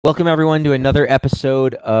Welcome, everyone, to another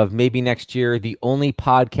episode of Maybe Next Year, the only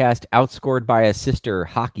podcast outscored by a sister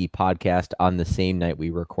hockey podcast on the same night we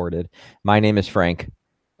recorded. My name is Frank.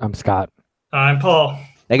 I'm Scott. I'm Paul.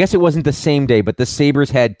 I guess it wasn't the same day, but the Sabres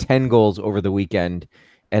had 10 goals over the weekend,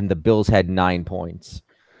 and the Bills had 9 points.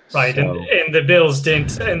 Right, So, and the Bills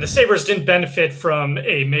didn't, and the Sabres didn't benefit from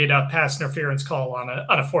a made-up pass interference call on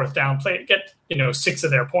a fourth down play to get 6 of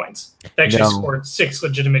their points. They actually scored 6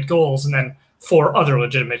 legitimate goals and then 4 other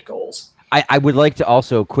legitimate goals. I would like to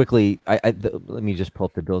also quickly let me just pull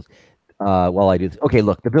up the Bills while I do this. Okay,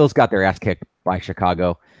 look, the Bills got their ass kicked by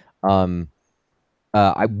Chicago. One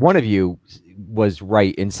of you was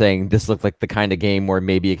right in saying this looked like the kind of game where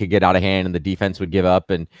maybe it could get out of hand and the defense would give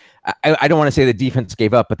up. And I don't want to say the defense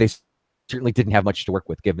gave up, but they certainly didn't have much to work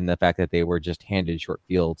with, given the fact that they were just handed short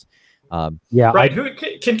fields. Right.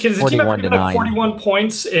 Can the team have given up 41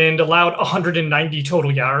 points and allowed 190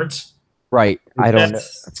 total yards? Right. I don't know.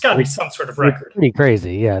 It's got to be some sort of record. Pretty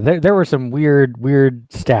crazy. Yeah. There were some weird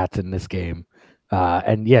stats in this game.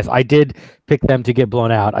 And yes, I did pick them to get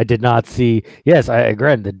blown out. I did not see. Yes, I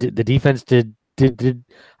agree. The defense did. I don't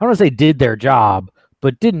want to say did their job,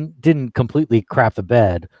 but didn't completely crap the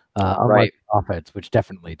bed. Unlike the offense, which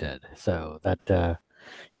definitely did. So that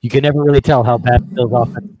you can never really tell how bad the Bills'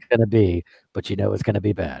 offense is going to be, but you know it's going to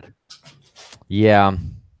be bad. Yeah.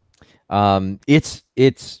 It's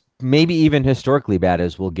maybe even historically bad,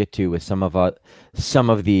 as we'll get to with some of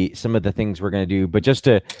the things we're going to do. But just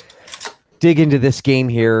to dig into this game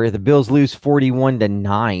here, the Bills lose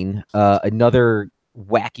 41-9. Another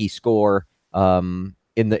wacky score. But not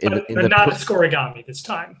a scoregami this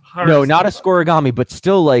time. No, not a scoregami, but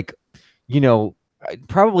still,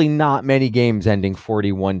 probably not many games ending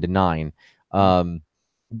 41-9. I'm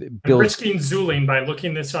risking Zuling by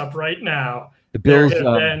looking this up right now. The Bills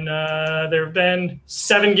there have been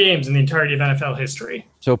 7 games in the entirety of NFL history.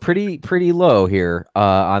 So pretty low here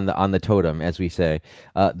on the totem, as we say.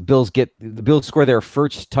 The Bills score their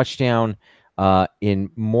first touchdown in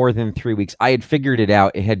more than 3 weeks. I had figured it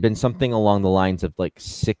out. It had been something along the lines of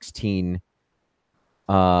 16.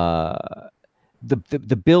 The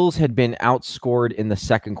Bills had been outscored in the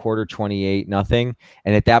second quarter 28-0,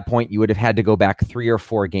 and at that point you would have had to go back 3 or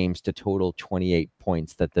 4 games to total 28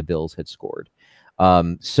 points that the Bills had scored.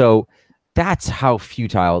 So that's how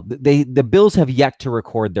futile the Bills have yet to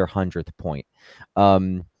record their 100th point.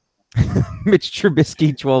 Mitch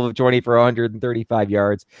Trubisky, 12 of 20 for 135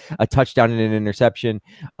 yards, a touchdown and an interception.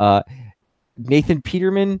 Nathan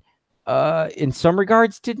Peterman, in some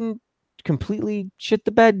regards, didn't completely shit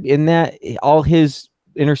the bed in that all his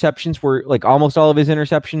interceptions were almost all of his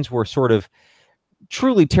interceptions were sort of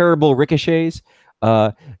truly terrible ricochets.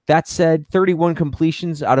 That said, 31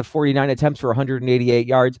 completions out of 49 attempts for 188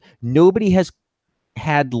 yards. Nobody has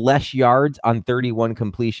had less yards on 31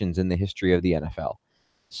 completions in the history of the NFL.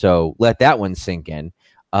 So let that one sink in.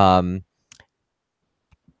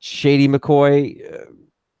 Shady McCoy,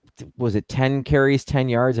 was it 10 carries, 10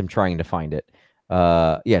 yards? I'm trying to find it.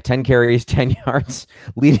 10 carries, 10 yards.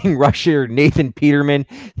 Leading rusher Nathan Peterman,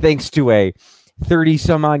 thanks to a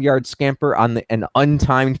 30-some-odd yard scamper on an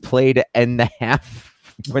untimed play to end the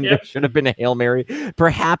half when there should have been a Hail Mary.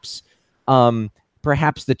 Perhaps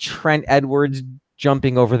the Trent Edwards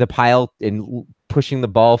jumping over the pile and pushing the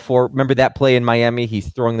ball for. Remember that play in Miami? He's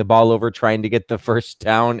throwing the ball over, trying to get the first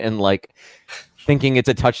down and thinking it's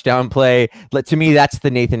a touchdown play. To me, that's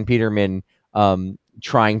the Nathan Peterman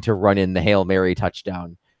trying to run in the Hail Mary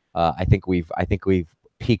touchdown. I think we've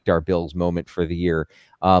peaked our Bills moment for the year.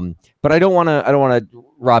 But I don't want to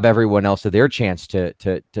rob everyone else of their chance to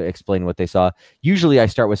explain what they saw. Usually I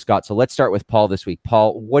start with Scott, so let's start with Paul this week.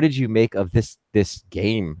 Paul, what did you make of this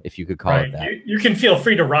game, if you could call it that? You can feel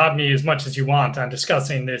free to rob me as much as you want on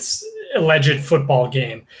discussing this alleged football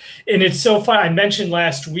game. And it's so fun. I mentioned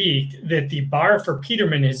last week that the bar for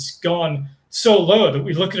Peterman has gone so low that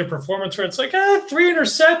we look at a performance where it's 3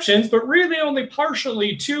 interceptions, but really only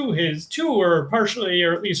partially or partially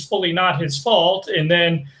or at least fully not his fault. And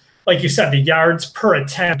then, like you said, the yards per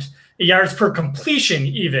attempt, the yards per completion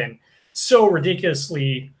even, so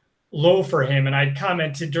ridiculously low for him. And I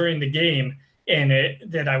commented during the game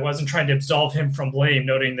that I wasn't trying to absolve him from blame,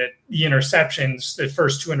 noting that the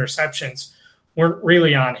first 2 interceptions weren't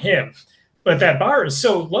really on him. But that bar is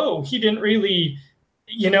so low, he didn't really,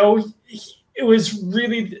 it was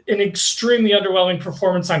really an extremely underwhelming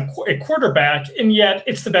performance on a quarterback, and yet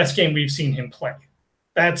it's the best game we've seen him play.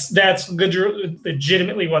 That's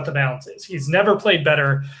legitimately what the balance is. He's never played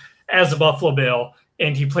better as a Buffalo Bill,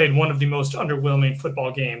 and he played one of the most underwhelming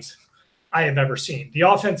football games I have ever seen. The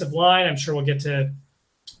offensive line, I'm sure we'll get to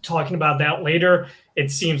talking about that later. It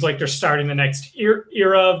seems like they're starting the next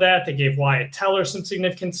era of that. They gave Wyatt Teller some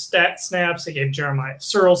significant snaps. They gave Jeremiah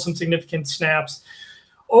Searle some significant snaps.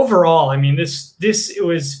 Overall, I mean, it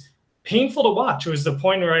was painful to watch. It was the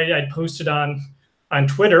point where I posted on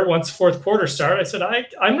Twitter once the fourth quarter started. I said,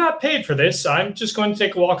 I'm not paid for this. I'm just going to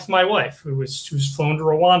take a walk with my wife, who's flown to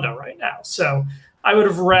Rwanda right now. So I would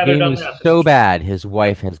have rather done that. So bad, his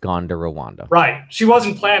wife has gone to Rwanda. Right. She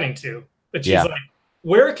wasn't planning to, but she's like,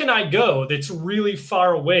 where can I go that's really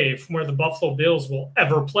far away from where the Buffalo Bills will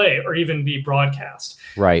ever play or even be broadcast?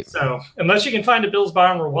 Right. So unless you can find a Bills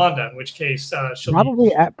bar in Rwanda, in which case she'll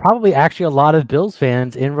probably actually a lot of Bills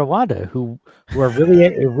fans in Rwanda who are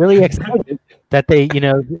really excited that they,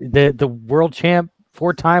 the world champ,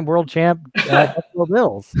 4-time world champ Buffalo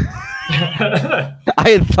Bills. I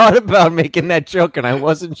had thought about making that joke and I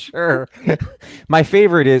wasn't sure. My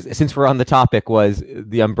favorite is, since we're on the topic, was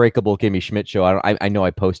the Unbreakable Kimmy Schmidt show. I know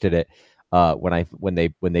I posted it when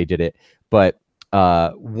they did it, but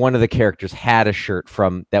one of the characters had a shirt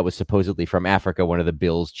that was supposedly from Africa, one of the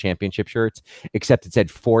Bills championship shirts, except it said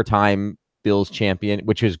 4-time Bills champion,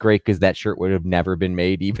 which was great because that shirt would have never been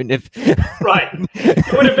made, even if right.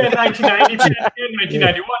 It would have been 1990 champion,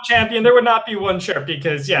 1991 champion. There would not be one shirt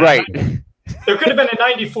because right. There could have been a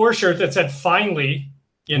 94 shirt that said finally,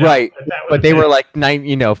 right. But they were like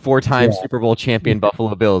 4-time Super Bowl champion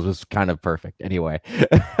Buffalo Bills was kind of perfect. Anyway,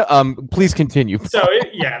 please continue. So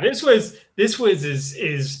this was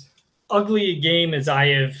as ugly a game as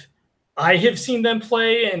I have seen them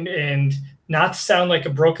play, and not to sound like a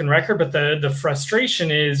broken record, but the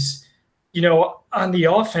frustration is, on the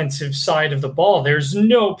offensive side of the ball, there's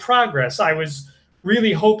no progress. I was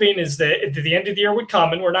really hoping is that at the end of the year would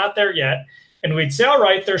come, and we're not there yet, and we'd say, all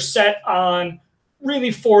right, they're set on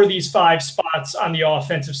really 4 of these 5 spots on the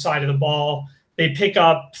offensive side of the ball. They pick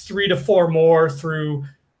up 3 to 4 more through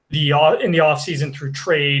in the offseason through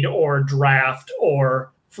trade or draft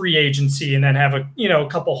or free agency, and then have a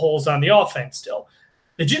couple holes on the offense still.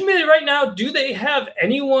 Legitimately right now, do they have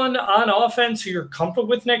anyone on offense who you're comfortable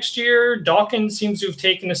with next year? Dawkins seems to have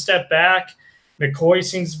taken a step back. McCoy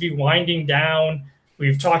seems to be winding down.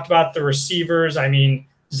 We've talked about the receivers. I mean,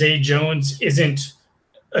 Zay Jones isn't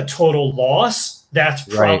a total loss. That's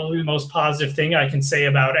probably the most positive thing I can say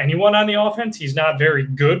about anyone on the offense. He's not very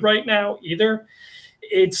good right now either.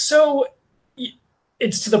 It's to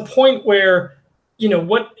the point where,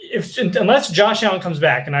 unless Josh Allen comes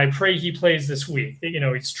back, and I pray he plays this week,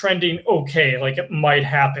 he's trending okay, like it might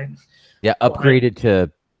happen. Yeah, upgraded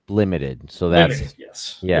to limited. So that's limited,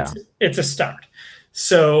 yes. Yeah. It's a start.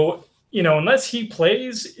 So, unless he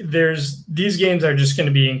plays, these games are just going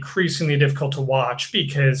to be increasingly difficult to watch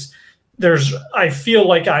because I feel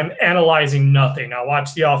like I'm analyzing nothing. I'll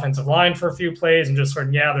watch the offensive line for a few plays and just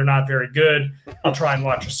they're not very good. I'll try and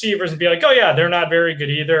watch receivers and be like, oh yeah, they're not very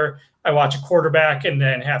good either. I watch a quarterback and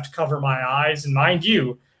then have to cover my eyes. And mind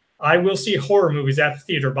you, I will see horror movies at the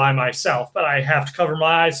theater by myself, but I have to cover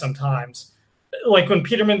my eyes sometimes. Like when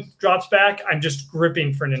Peterman drops back, I'm just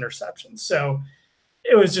gripping for an interception. So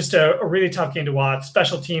it was just a really tough game to watch.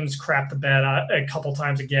 Special teams crapped the bed a couple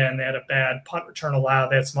times again. They had a bad punt return allowed.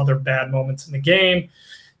 They had some other bad moments in the game.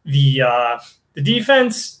 The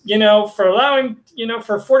defense, for allowing,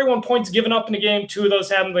 for 41 points given up in the game, 2 of those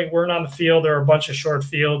happened. They weren't on the field. There were a bunch of short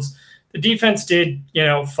fields. The defense did,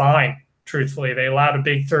 fine, truthfully. They allowed a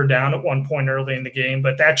big 3rd down at one point early in the game,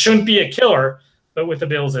 but that shouldn't be a killer. But with the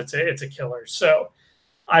Bills, it's a killer. So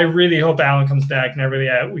I really hope Allen comes back,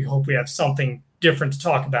 and we hope we have something different to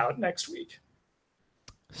talk about next week.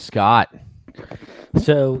 Scott.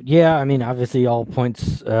 So, obviously all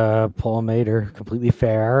points Paul made are completely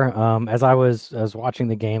fair. As I was watching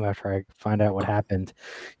the game after I find out what happened,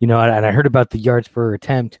 and I heard about the yards per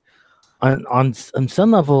attempt, on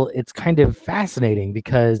some level, it's kind of fascinating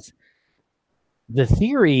because the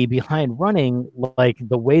theory behind running, like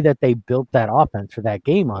the way that they built that offense for that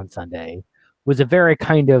game on Sunday, was a very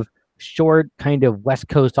kind of short, kind of West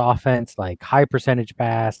Coast offense, like high percentage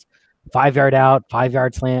pass, 5-yard out,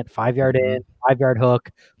 5-yard slant, 5-yard in, 5-yard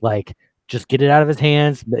hook, like just get it out of his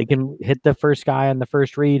hands. They can hit the first guy on the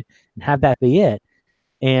first read and have that be it.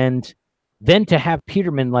 And then to have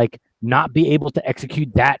Peterman like not be able to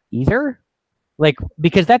execute that either, like,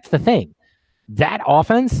 because that's the thing. That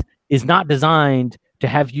offense is not designed to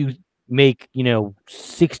have you make,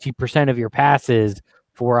 60% of your passes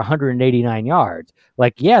for 189 yards.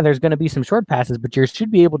 Like, yeah, there's going to be some short passes, but you should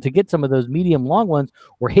be able to get some of those medium long ones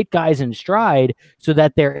or hit guys in stride so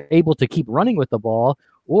that they're able to keep running with the ball.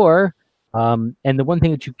 Or, and the one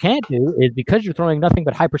thing that you can't do is, because you're throwing nothing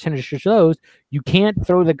but high percentage of those, you can't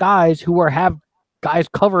throw the guys who have guys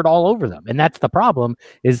covered all over them. And that's the problem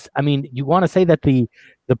is, I mean, you want to say that the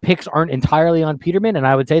picks aren't entirely on Peterman, and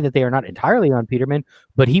I would say that they are not entirely on Peterman,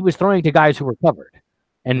 but he was throwing to guys who were covered.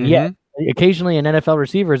 And yet, occasionally an NFL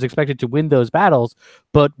receiver is expected to win those battles,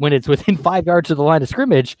 but when it's within 5 yards of the line of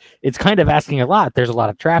scrimmage, it's kind of asking a lot. There's a lot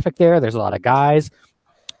of traffic there. There's a lot of guys.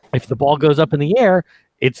 If the ball goes up in the air,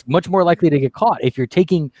 it's much more likely to get caught.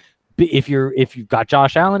 If you've got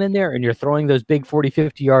Josh Allen in there and you're throwing those big 40,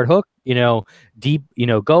 50-yard hook, deep,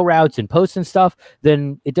 go routes and posts and stuff,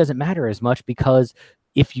 then it doesn't matter as much, because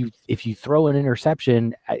if you throw an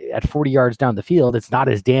interception at 40 yards down the field, it's not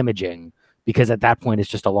as damaging, because at that point it's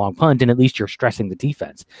just a long punt, and at least you're stressing the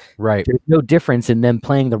defense. Right. There's no difference in them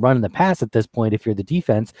playing the run and the pass at this point if you're the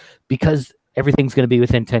defense, because everything's going to be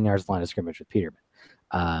within 10 yards line of scrimmage with Peterman.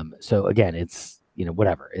 So again, it's,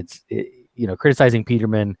 whatever. It's, criticizing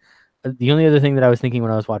Peterman. The only other thing that I was thinking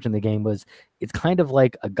when I was watching the game was it's kind of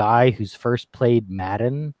like a guy who's first played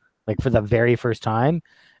Madden, like for the very first time,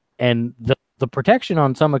 and the protection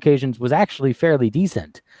on some occasions was actually fairly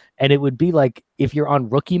decent. And it would be like if you're on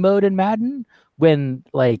rookie mode in Madden, when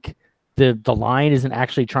like the line isn't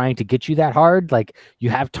actually trying to get you that hard, like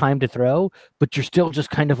you have time to throw, but you're still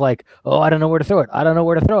just kind of like, oh, I don't know where to throw it. I don't know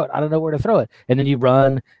where to throw it. I don't know where to throw it. And then you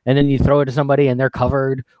run, and then you throw it to somebody and they're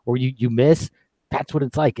covered, or you miss. That's what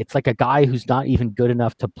it's like. It's like a guy who's not even good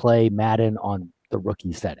enough to play Madden on the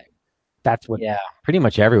rookie setting. That's what. Yeah, pretty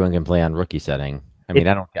much everyone can play on rookie setting. I mean,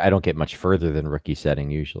 I don't get much further than rookie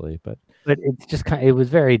setting usually, but it's just it was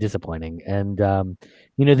very disappointing. And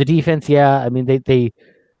the defense, yeah, I mean they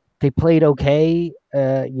played okay.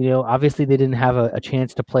 Obviously they didn't have a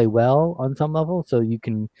chance to play well on some level, so you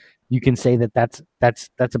can say that's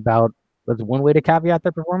one way to caveat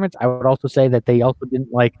their performance. I would also say that they also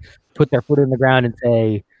didn't like put their foot in the ground and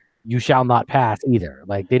say you shall not pass either.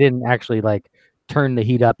 Like they didn't actually like turn the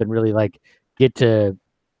heat up and really like get to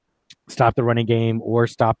stop the running game or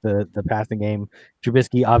stop the passing game.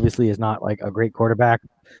 Trubisky obviously is not like a great quarterback.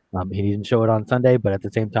 He didn't show it on Sunday, but at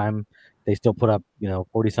the same time, they still put up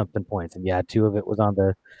 40-something points, and yeah, 2 of it was on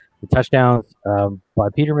the touchdowns by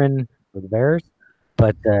Peterman for the Bears.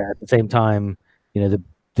 But at the same time,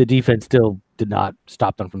 the defense still did not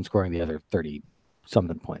stop them from scoring the other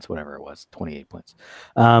 30-something points, whatever it was, 28 points.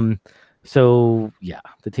 So yeah,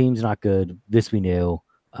 the team's not good. This we knew,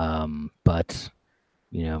 but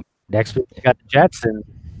next week we got the Jets, and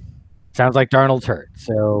sounds like Darnold's hurt,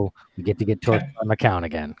 so we get to towards McCown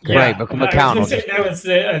again. Yeah, right, but McCown. That was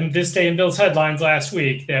this day in Bill's headlines last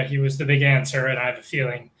week that he was the big answer, and I have a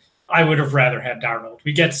feeling I would have rather had Darnold.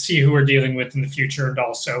 We get to see who we're dealing with in the future, and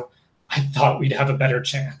also I thought we'd have a better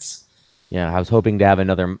chance. Yeah, I was hoping to have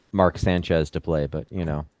another Mark Sanchez to play, but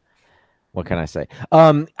what can I say?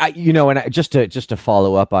 And just to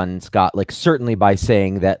follow up on Scott, like certainly by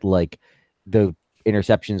saying that like the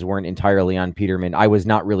interceptions weren't entirely on Peterman, I was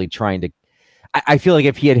not really trying to. I feel like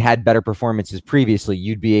if he had better performances previously,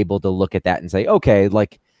 you'd be able to look at that and say, okay,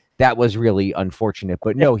 like that was really unfortunate.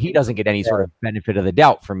 But no, he doesn't get any sort of benefit of the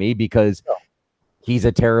doubt for me because he's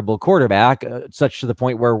a terrible quarterback, such to the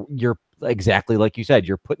point where you're exactly like you said,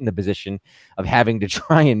 you're put in the position of having to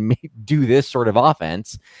try and do this sort of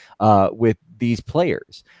offense with these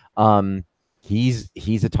players.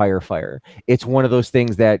 He's a tire fire. It's one of those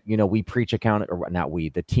things that, we preach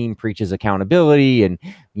the team preaches accountability and,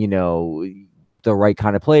 the right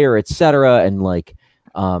kind of player, etc. And like,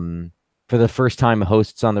 for the first time,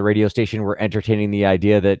 hosts on the radio station were entertaining the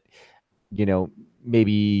idea that,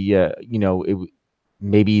 maybe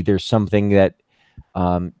there's something that,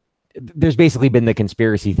 there's basically been the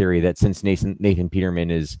conspiracy theory that since Nathan Peterman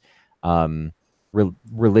is,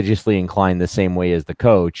 religiously inclined the same way as the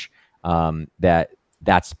coach,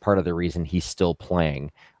 that's part of the reason he's still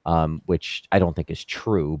playing, which I don't think is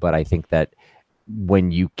true. But I think that when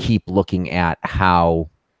you keep looking at how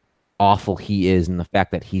awful he is and the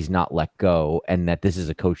fact that he's not let go and that this is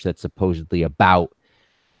a coach that's supposedly about,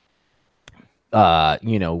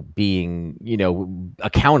 being,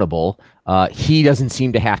 accountable, he doesn't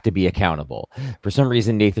seem to have to be accountable. For some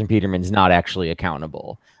reason, Nathan Peterman's not actually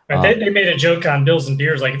accountable. Right, they made a joke on Bills and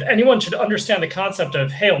Beers, like if anyone should understand the concept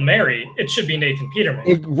of Hail Mary, it should be Nathan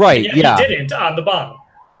Peterman. Right, yeah. He didn't on the bomb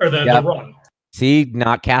or the run. See,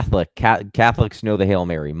 not Catholic. Catholics know the Hail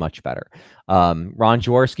Mary much better. Ron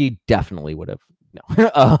Jaworski definitely would have.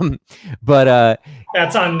 No, but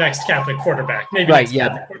that's on next Catholic quarterback. Maybe right,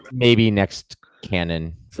 yeah, maybe next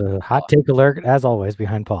canon. So hot take alert, as always,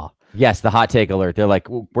 behind Paul. Yes, the hot take alert. They're like,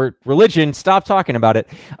 we're religion. Stop talking about it.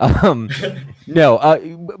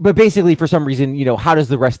 No, but basically, for some reason, how does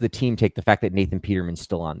the rest of the team take the fact that Nathan Peterman's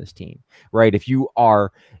still on this team, right? If you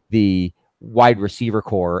are the wide receiver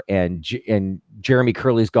core, and Jeremy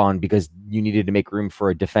Curley's gone because you needed to make room for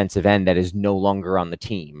a defensive end that is no longer on the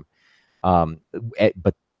team.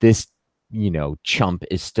 But this, chump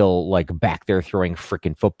is still like back there throwing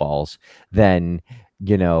freaking footballs, then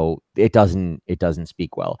it doesn't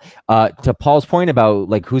speak well. To Paul's point about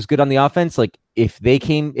like who's good on the offense, like if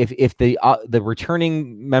the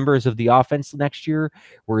returning members of the offense next year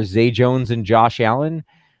were Zay Jones and Josh Allen,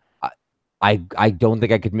 I don't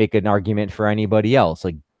think I could make an argument for anybody else.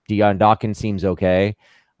 Like Dion Dawkins seems okay,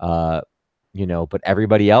 but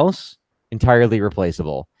everybody else entirely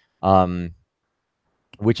replaceable.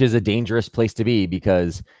 Which is a dangerous place to be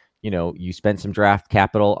because, you spent some draft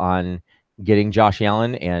capital on getting Josh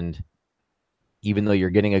Allen, and even though you're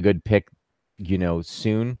getting a good pick,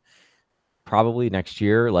 soon, probably next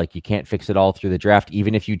year, like you can't fix it all through the draft,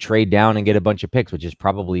 even if you trade down and get a bunch of picks, which is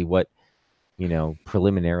probably what,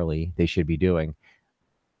 preliminarily they should be doing.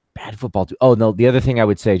 Bad football. Oh, no, the other thing I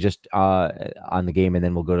would say just on the game, and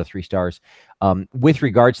then we'll go to 3 stars. With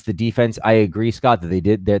regards to the defense, I agree, Scott, that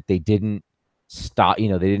they didn't stop, they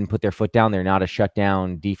didn't put their foot down. They're not a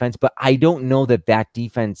shutdown defense, but I don't know that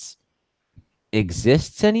defense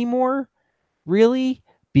exists anymore, really,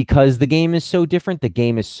 because the game is so different. The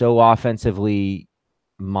game is so offensively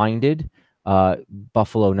minded.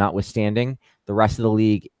 Buffalo notwithstanding, the rest of the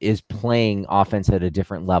league is playing offense at a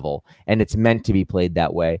different level, and it's meant to be played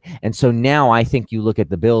that way. And so now I think you look at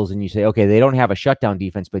the Bills and you say, okay, they don't have a shutdown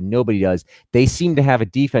defense, but nobody does. They seem to have a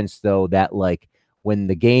defense, though, that like when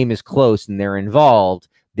the game is close and they're involved,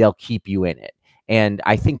 they'll keep you in it. And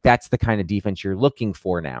I think that's the kind of defense you're looking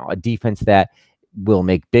for now, a defense that will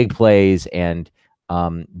make big plays and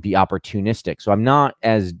be opportunistic. So I'm not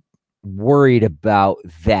as worried about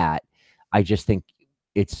that. I just think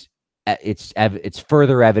it's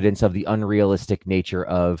further evidence of the unrealistic nature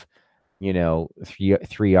of,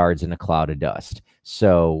 3 yards in a cloud of dust.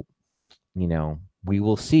 So, we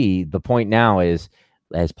will see. The point now is,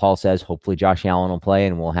 as Paul says, hopefully Josh Allen will play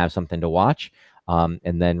and we'll have something to watch.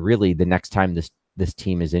 And then really the next time this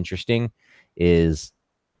team is interesting is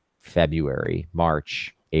February,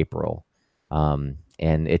 March, April. And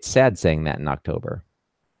it's sad saying that in October,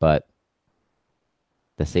 but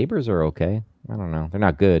the Sabres are okay. I don't know. They're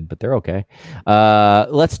not good, but they're okay.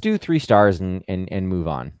 Let's do 3 stars and move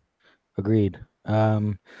on. Agreed.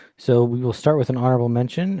 So we will start with an honorable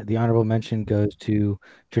mention. The honorable mention goes to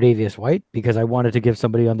Tre'Davious White because I wanted to give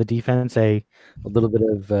somebody on the defense a little bit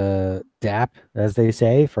of dap, as they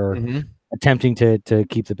say, for attempting to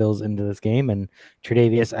keep the Bills into this game. And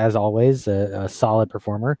Tre'Davious, as always, a solid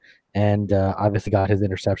performer, and obviously got his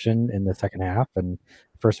interception in the second half and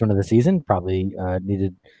first one of the season. Probably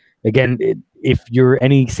needed. Again, if you're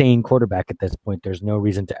any sane quarterback at this point, there's no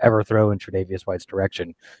reason to ever throw in Tre'Davious White's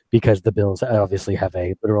direction because the Bills obviously have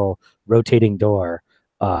a literal rotating door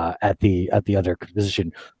at the other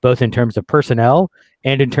position, both in terms of personnel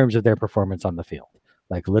and in terms of their performance on the field.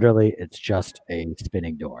 Like literally, it's just a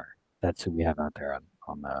spinning door. That's who we have out there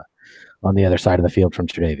on the other side of the field from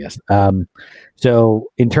Tre'Davious.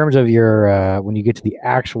 So in terms of your when you get to the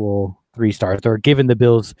actual 3 stars, or given the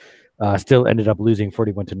Bills still ended up losing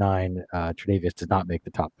 41-9. Tre'Davious did not make the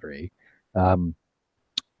top 3. So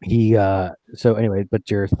anyway, but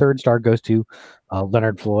your 3rd star goes to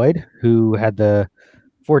Leonard Floyd, who had the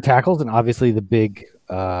 4 tackles and obviously the big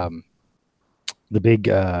I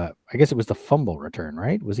guess it was the fumble return,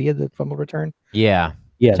 right? Was he at the fumble return? Yeah,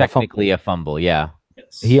 technically a fumble. Yeah.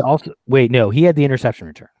 Yes. He also he had the interception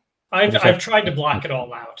return. I've tried to block it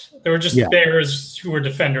all out. There were just bears who were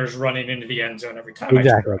defenders running into the end zone every time.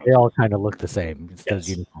 Exactly. They all kind of look the same. It's those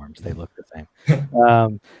uniforms. They look the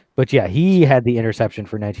same. But yeah, he had the interception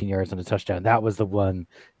for 19 yards and a touchdown. That was the one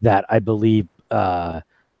that I believe it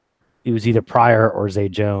was either Pryor or Zay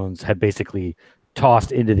Jones had basically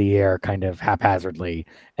tossed into the air kind of haphazardly,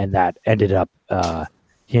 and that ended up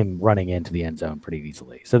him running into the end zone pretty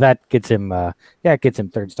easily. So that gets him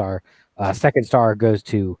 3rd star. 2nd star goes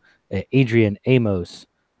to Adrian Amos,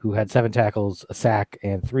 who had 7 tackles, a sack,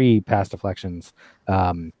 and 3 pass deflections.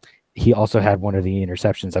 He also had one of the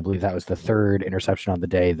interceptions. I believe that was the 3rd interception on the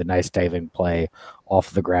day. The nice diving play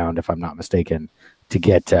off the ground, if I'm not mistaken, to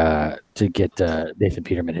get Nathan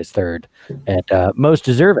Peterman his 3rd and most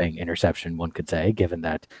deserving interception, one could say, given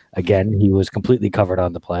that again he was completely covered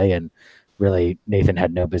on the play and really Nathan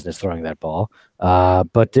had no business throwing that ball.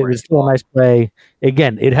 But it was still a nice play.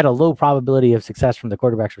 Again, it had a low probability of success from the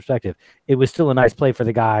quarterback's perspective. It was still a nice play for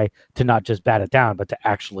the guy to not just bat it down, but to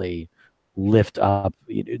actually lift up,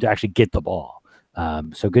 to actually get the ball.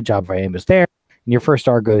 So good job for Amos there. And your 1st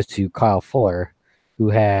star goes to Kyle Fuller, who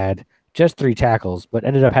had just 3 tackles, but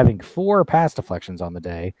ended up having 4 pass deflections on the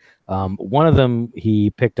day. One of them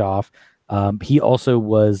he picked off. He also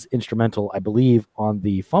was instrumental, I believe, on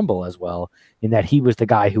the fumble as well, in that he was the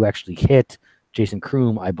guy who actually hit Jason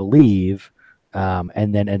Kroom, I believe,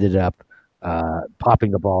 and then ended up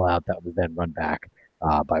popping the ball out that was then run back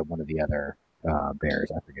by one of the other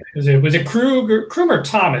Bears. I forget. Was it Kroom or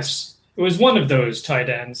Thomas? It was one of those tight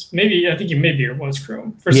ends. Maybe it was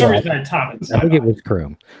Kroom. For some reason, I had Thomas. I think it was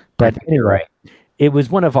Kroom. But anyway, it was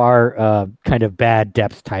one of our kind of bad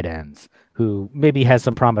depth tight ends who maybe has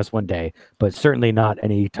some promise one day, but certainly not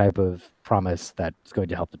any type of promise that's going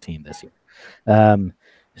to help the team this year.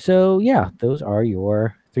 So, yeah, those are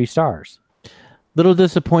your 3 stars. Little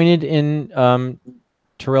disappointed in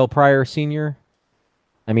Terrell Pryor Sr.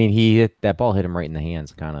 I mean, that ball hit him right in the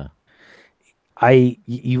hands, kind of.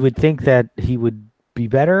 You would think that he would be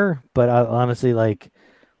better, but honestly, I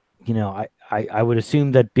would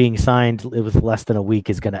assume that being signed with less than a week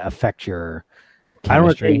is going to affect your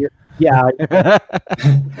chemistry. It's going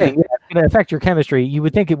to affect your chemistry. You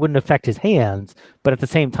would think it wouldn't affect his hands, but at the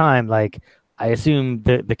same time, I assume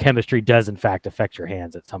the chemistry does in fact affect your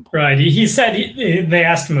hands at some point. Right. He said they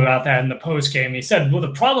asked him about that in the post game. He said, "Well,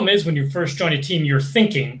 the problem is when you first join a team, you're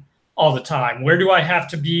thinking all the time. Where do I have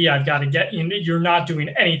to be? I've got to get in. You're not doing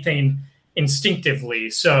anything instinctively.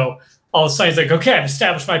 So all of a sudden he's like, okay, I've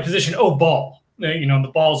established my position. Oh, ball.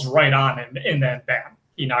 The ball's right on, and then bam,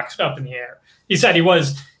 he knocks it up in the air." He said he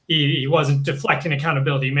wasn't deflecting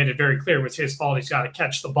accountability. He made it very clear it was his fault. He's got to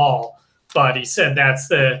catch the ball. But he said that's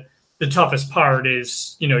the toughest part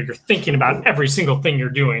is, you're thinking about every single thing you're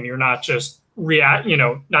doing. You're not just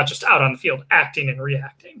not just out on the field acting and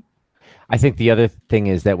reacting. I think the other thing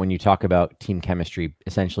is that when you talk about team chemistry,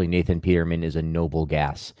 essentially Nathan Peterman is a noble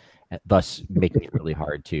gas, thus making it really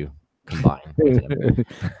hard to combine with him.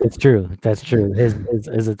 It's true. That's true.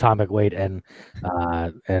 His atomic weight and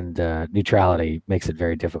neutrality makes it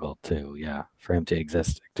very difficult for him to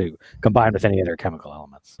exist, to combine with any other chemical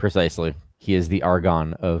elements. Precisely. He is the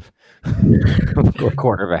argon of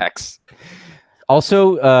quarterbacks.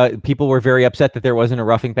 Also, people were very upset that there wasn't a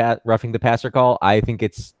roughing the passer call. I think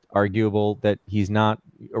it's arguable that he's not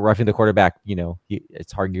roughing the quarterback.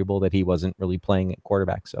 It's arguable that he wasn't really playing at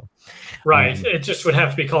quarterback. So, right, it just would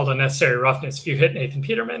have to be called unnecessary roughness if you hit Nathan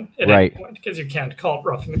Peterman at any point, because you can't call it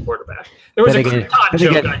roughing the quarterback. There was a Krypton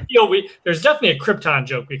joke. I feel there's definitely a Krypton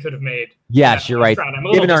joke we could have made. Yes, you're right.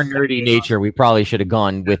 Given our nerdy nature, we probably should have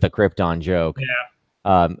gone with a Krypton joke. Yeah.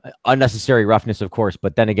 Unnecessary roughness, of course,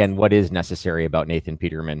 but then again, what is necessary about Nathan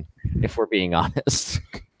Peterman, if we're being honest?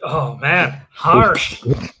 Oh man, harsh.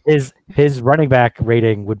 His running back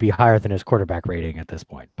rating would be higher than his quarterback rating at this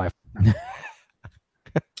point.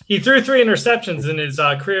 He threw 3 interceptions, and his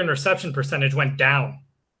career interception percentage went down.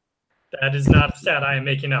 That is not a stat I am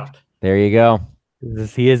making up. There you go.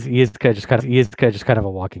 He is just kind of a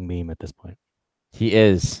walking meme at this point. He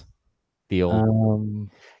is the old.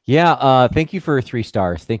 Thank you for 3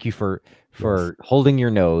 stars. Thank you for holding your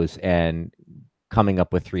nose and coming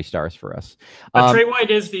up with 3 stars for us. Trey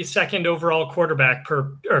White is the second overall cornerback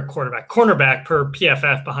per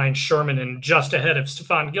PFF behind Sherman and just ahead of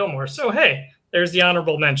Stephon Gilmore. So hey, there's the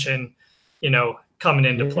honorable mention, coming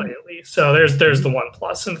into play at least. So there's the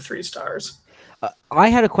 1+ and the 3 stars. I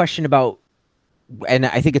had a question about, and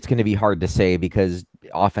I think it's going to be hard to say because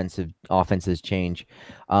offenses change,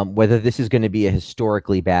 whether this is going to be a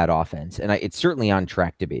historically bad offense, and it's certainly on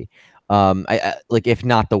track to be. I if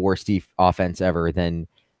not the worst offense ever, then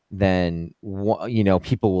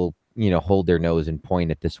people will hold their nose and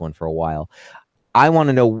point at this one for a while. I want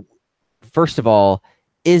to know, first of all,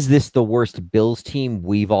 is this the worst Bills team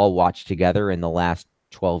we've all watched together in the last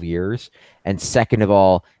 12 years? And second of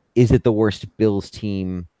all, is it the worst Bills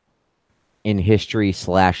team in history /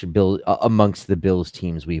 amongst the Bills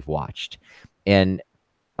teams we've watched? And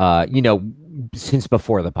since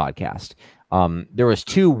before the podcast. There was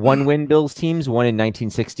 2 one-win Bills teams, one in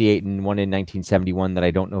 1968 and one in 1971 that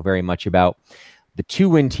I don't know very much about. The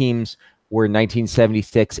 2-win teams were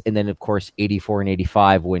 1976 and then, of course, 84 and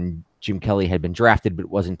 85 when Jim Kelly had been drafted but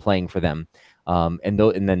wasn't playing for them. And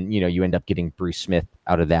then you end up getting Bruce Smith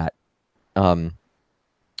out of that.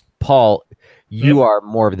 Paul, you are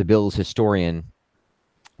more of the Bills historian.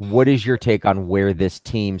 What is your take on where this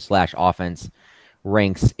team / offense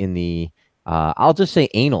ranks in the I'll just say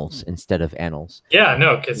anals instead of annals. Yeah,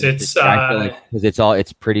 no, because it's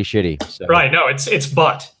it's pretty shitty. So. Right, no, it's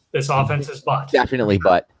butt. This offense is butt. Definitely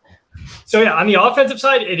butt. So yeah, on the offensive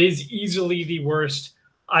side, it is easily the worst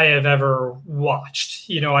I have ever watched.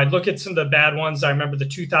 I look at some of the bad ones. I remember the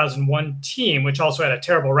 2001 team, which also had a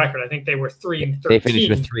terrible record. I think they were 3-13. They finished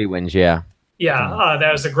with 3 wins, yeah. Yeah,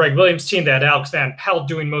 that was the Greg Williams team. They had Alex Van Pelt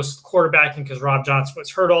doing most of the quarterbacking because Rob Johnson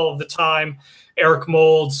was hurt all of the time. Eric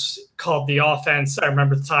Moulds called the offense, I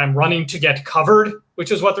remember the time, running to get covered,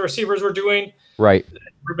 which is what the receivers were doing. Right.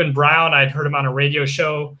 Ruben Brown, I'd heard him on a radio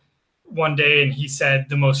show one day, and he said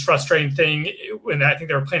the most frustrating thing, when I think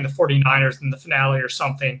they were playing the 49ers in the finale or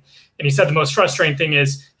something, and he said the most frustrating thing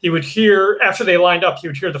is he would hear, after they lined up, he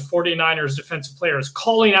would hear the 49ers defensive players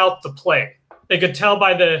calling out the play. They could tell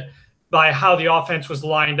by how the offense was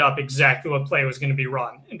lined up exactly what play was going to be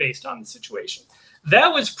run and based on the situation. That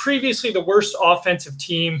was previously the worst offensive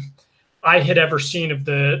team I had ever seen of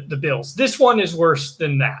the Bills. This one is worse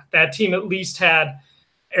than that. That team at least had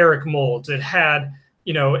Eric Moulds. It had,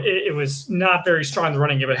 it was not very strong in the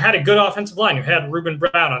running game, but it had a good offensive line. You had Ruben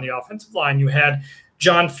Brown on the offensive line. You had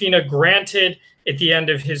John Fina, granted at the end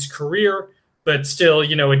of his career, but still,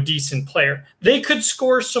 a decent player. They could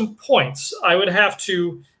score some points. I would have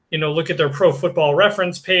to, look at their Pro Football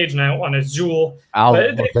Reference page, and I don't want to zool.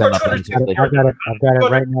 I've got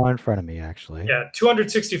it right now in front of me, actually. Yeah,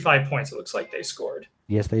 265 points. It looks like they scored.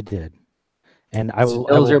 Yes, they did. And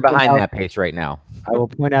Bills are behind that pace right now. I will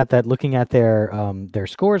point out that looking at their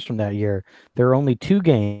scores from that year, there are only 2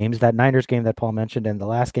 games, that Niners game that Paul mentioned, and the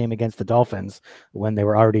last game against the Dolphins, when they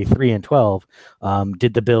were already 3-12,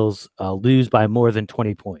 did the Bills lose by more than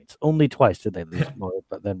 20 points. Only twice did they lose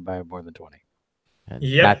by more than 20.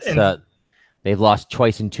 Yeah, they've lost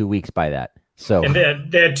twice in 2 weeks by that. So, and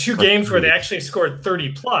they had 2 games where they actually scored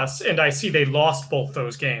 30 plus, and I see they lost both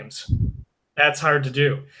those games. That's hard to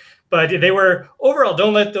do. But they were overall,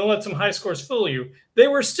 don't let some high scores fool you. They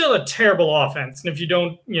were still a terrible offense. And if you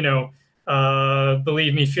don't,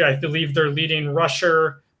 believe me, I believe their leading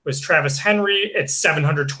rusher was Travis Henry at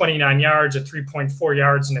 729 yards at 3.4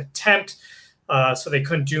 yards an attempt. So they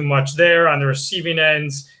couldn't do much there on the receiving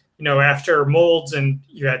ends. After Moulds, and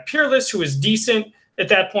you had Peerless, who was decent at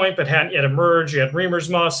that point, but hadn't yet emerged. You had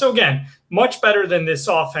Reimers-Moss. So again, much better than this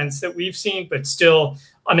offense that we've seen, but still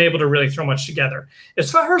unable to really throw much together.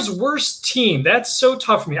 As far as worst team, that's so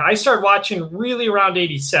tough for me. I started watching really around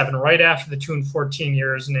 87, right after the 2-14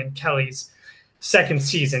 years and in Kelly's second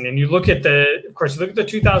season. And you look at the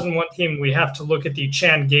 2001 team, we have to look at the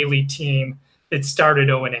Chan Gailey team that started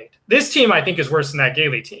 0-8. This team, I think, is worse than that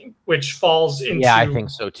Gailey team, which falls into I think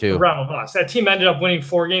so too. The realm of us. That team ended up winning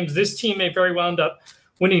 4 games. This team may very well end up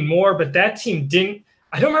winning more, but that team didn't.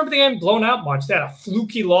 I don't remember the game blown out much. They had a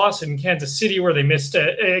fluky loss in Kansas City where they missed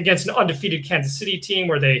against an undefeated Kansas City team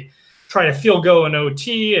where they tried a field goal in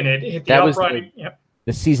OT and it hit the upright.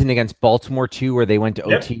 The season against Baltimore too, where they went to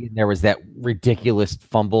OT and there was that ridiculous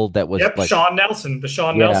fumble that was Sean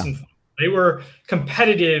Nelson. They were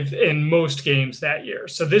competitive in most games that year.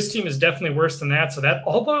 So this team is definitely worse than that. So that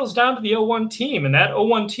all boils down to the 0-1 team. And that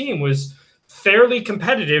 0-1 team was fairly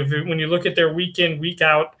competitive when you look at their week in, week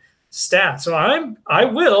out stats. So I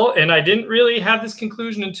will, and I didn't really have this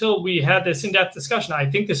conclusion until we had this in-depth discussion. I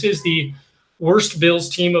think this is the worst Bills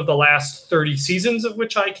team of the last 30 seasons, of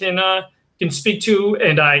which I can speak to,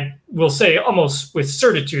 and I will say almost with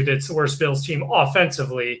certitude it's the worst Bills team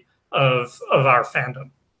offensively of our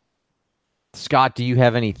fandom. Scott, do you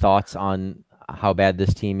have any thoughts on how bad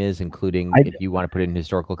this team is, including if you want to put it in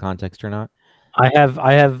historical context or not? I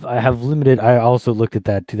have limited. I also looked at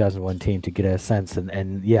that 2001 team to get a sense,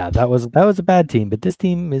 and yeah, that was a bad team, but this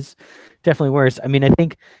team is definitely worse. I mean, I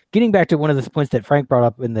think getting back to one of the points that Frank brought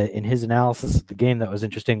up in his analysis of the game that was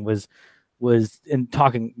interesting was in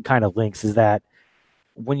talking kind of links, is that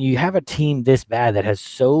when you have a team this bad that has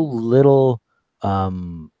so little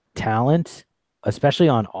talent, especially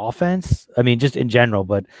on offense, I mean, just in general,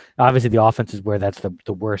 but obviously the offense is where that's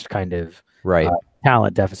the worst kind of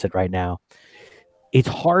talent deficit right now. It's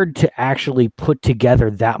hard to actually put together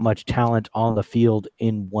that much talent on the field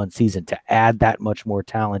in one season, to add that much more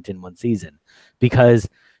talent in one season, because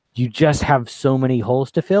you just have so many holes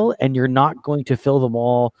to fill, and you're not going to fill them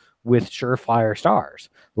all with surefire stars.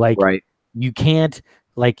 You can't,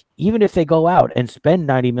 even if they go out and spend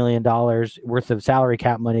 $90 million worth of salary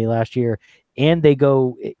cap money last year, and they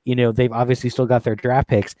go, they've obviously still got their draft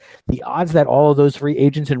picks, the odds that all of those free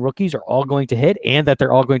agents and rookies are all going to hit, and that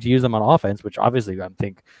they're all going to use them on offense, which obviously I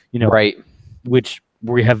think, which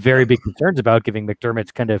we have very big concerns about, giving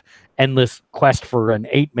McDermott's kind of endless quest for an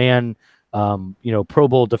 8-man, Pro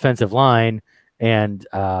Bowl defensive line, and,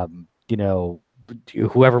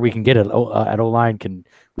 whoever we can get at O-line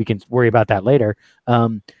we can worry about that later.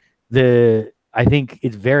 I think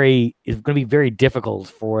it's going to be very difficult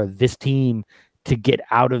for this team to get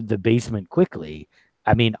out of the basement quickly.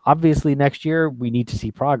 I mean, obviously next year we need to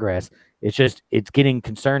see progress. It's getting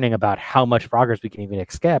concerning about how much progress we can even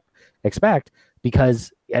expect,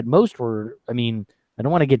 because at most I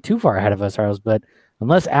don't want to get too far ahead of us, Charles, but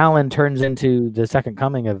unless Allen turns into the second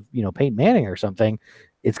coming of, Peyton Manning or something,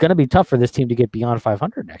 it's going to be tough for this team to get beyond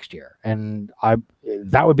 500 next year. And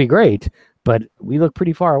that would be great, but we look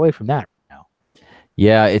pretty far away from that now.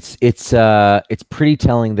 Yeah, it's pretty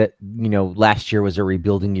telling that, last year was a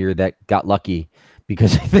rebuilding year that got lucky,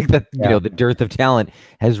 because I think that, the dearth of talent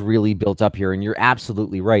has really built up here. And you're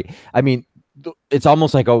absolutely right. I mean, it's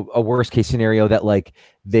almost like a worst case scenario that like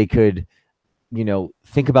they could,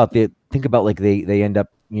 think about like they end up,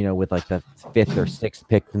 with like the 5th or 6th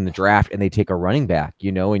pick in the draft and they take a running back,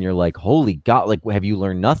 and you're like, holy God, like, have you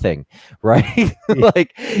learned nothing? Right.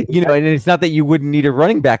 Like, and it's not that you wouldn't need a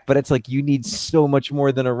running back, but it's like, you need so much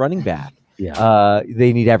more than a running back. Yeah.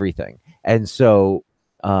 They need everything. And so,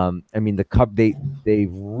 the Cubs, they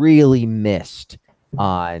really missed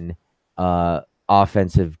on,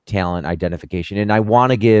 offensive talent identification. And I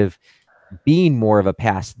want to give Bean more of a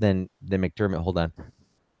pass than McDermott. Hold on.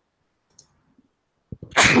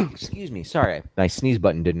 Excuse me. Sorry, my sneeze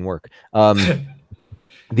button didn't work. Sounded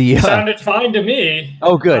fine to me.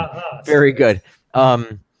 Oh, good. Very good.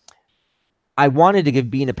 I wanted to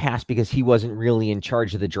give Bean a pass because he wasn't really in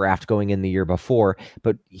charge of the draft going in the year before,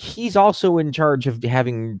 but he's also in charge of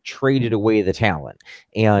having traded away the talent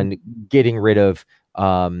and getting rid of,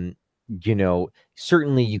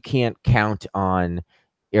 certainly you can't count on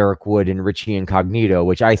Eric Wood and Richie Incognito,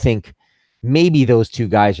 which I think maybe those two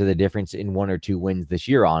guys are the difference in 1 or 2 wins this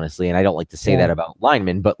year, honestly. And I don't like to say that about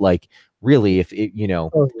linemen, but like really, if it,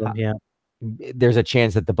 there's a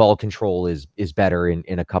chance that the ball control is better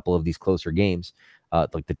in a couple of these closer games,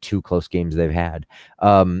 like the 2 close games they've had.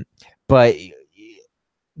 But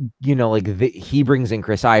he brings in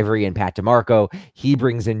Chris Ivory and Pat DeMarco. He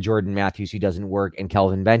brings in Jordan Matthews, who doesn't work, and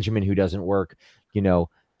Kelvin Benjamin, who doesn't work.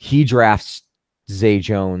 He drafts Zay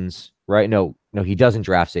Jones, right? No, he doesn't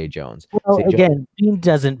draft Zay Jones. Well, Zay again, Bean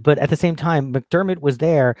doesn't, but at the same time, McDermott was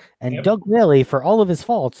there, and Doug Whaley, for all of his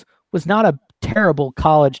faults, was not a terrible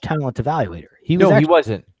college talent evaluator. He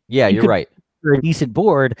wasn't. Yeah, you're right. A decent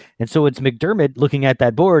board, and so it's McDermott looking at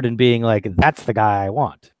that board and being like, "That's the guy I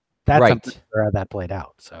want." That's right. Where that played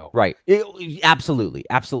out. So right, absolutely.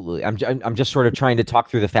 I'm just sort of trying to talk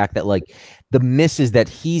through the fact that like the misses that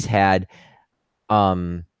he's had,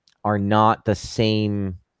 are not the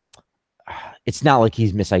same. It's not like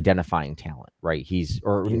he's misidentifying talent, right?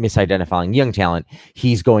 Or misidentifying young talent.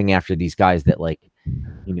 He's going after these guys that 1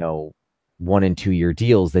 and 2 year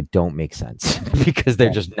deals that don't make sense because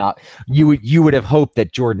they're just not. You would have hoped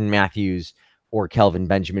that Jordan Matthews or Kelvin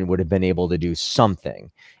Benjamin would have been able to do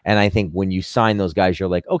something. And I think when you sign those guys, you're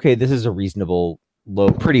like, okay, this is a reasonable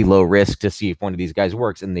pretty low risk to see if one of these guys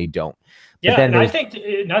works, and they don't. Yeah, and I think,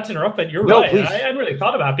 not to interrupt, but you're right. I hadn't really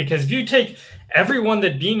thought about it, because if you take everyone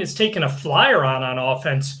that Bean has taken a flyer on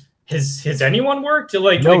offense, has anyone worked?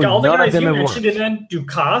 Like all the guys you mentioned, and then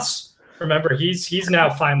Ducasse, remember, he's now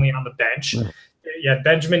finally on the bench. Yeah,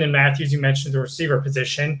 Benjamin and Matthews, you mentioned the receiver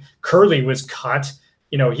position. Curley was cut.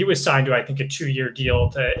 He was signed to, I think, a 2-year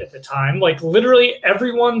deal at the time. Like literally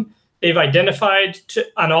everyone they've identified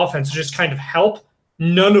on offense to just kind of help.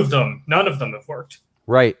 None of them have worked.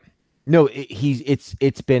 Right. No,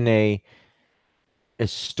 it's been a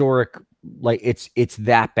historic, like it's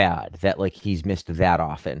that bad that like he's missed that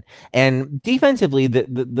often. And defensively,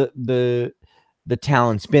 the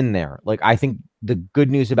talent's been there. Like I think the good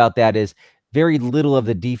news about that is very little of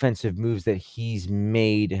the defensive moves that he's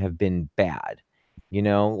made have been bad.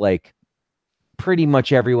 Like pretty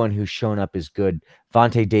much everyone who's shown up is good.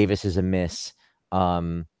 Vontae Davis is a miss.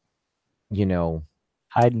 Hayden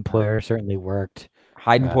Poyer certainly worked.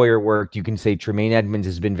 Hayden Poyer worked. You can say Tremaine Edmonds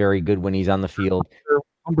has been very good when he's on the field.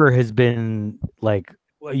 Humber has been like,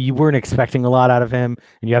 you weren't expecting a lot out of him,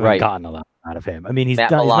 and you haven't gotten a lot out of him. I mean, he's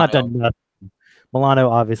not done nothing. Milano,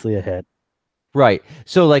 obviously a hit. Right.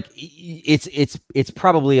 So like it's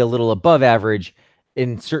probably a little above average,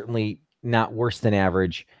 and certainly not worse than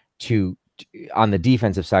average on the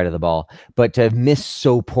defensive side of the ball. But to miss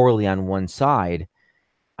so poorly on one side,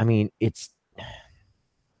 I mean, it's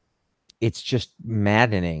just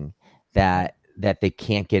maddening that they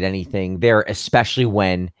can't get anything there, especially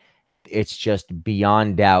when it's just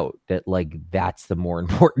beyond doubt that like that's the more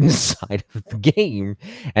important side of the game,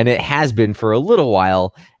 and it has been for a little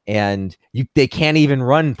while. And they can't even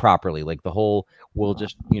run properly. Like the whole, we'll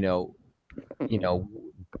just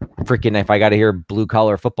freaking, if I got to hear blue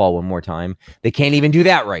collar football one more time, they can't even do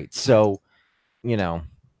that right. So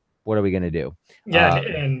What are we going to do? Yeah,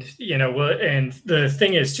 and and the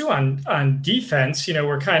thing is too on defense,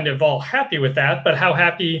 we're kind of all happy with that, but how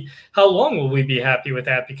long will we be happy with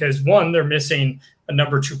that? Because one, they're missing a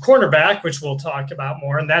number 2 cornerback, which we'll talk about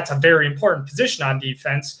more, and that's a very important position on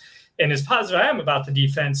defense. And as positive I am about the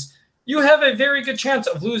defense, you have a very good chance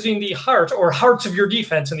of losing the hearts of your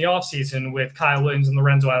defense in the offseason with Kyle Williams and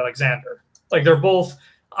Lorenzo Alexander. Like, they're both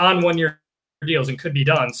on 1-year deals and could be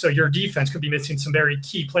done. So your defense could be missing some very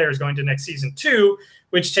key players going to next season too,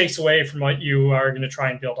 which takes away from what you are going to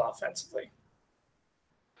try and build offensively.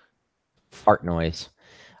 Fart noise.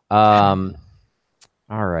 All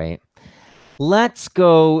right. Let's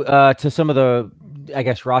go to some of the, I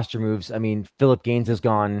guess, roster moves. I mean, Philip Gaines is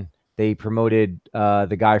gone. They promoted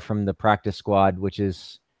the guy from the practice squad, which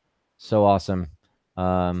is so awesome.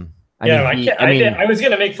 I was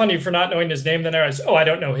going to make fun of you for not knowing his name. Then I was, I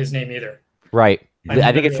don't know his name either. Right.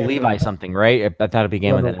 I think it's Levi something, right? I thought it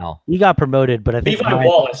began with an L. He got promoted, but I think Levi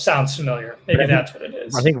Wallace sounds familiar. Maybe that's what it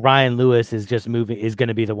is. I think Ryan Lewis is going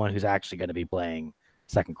to be the one who's actually going to be playing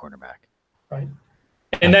second cornerback. Right.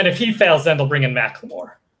 And then if he fails, then they'll bring in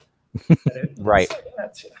Macklemore. Right.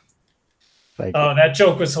 That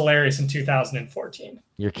joke was hilarious in 2014.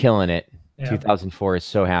 You're killing it. Yeah. 2004 is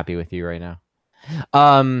so happy with you right now.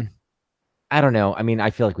 I don't know. I mean, I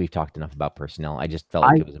feel like we've talked enough about personnel. I just felt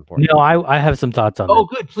like it was important. No, I have some thoughts on that.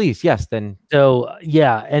 Good. Please. Yes. Then. So,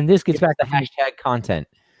 yeah. And this gets back to hashtag content.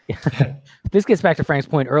 This gets back to Frank's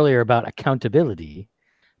point earlier about accountability,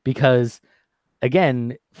 because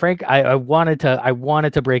again, Frank, I wanted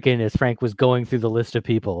to break in as Frank was going through the list of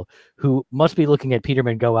people who must be looking at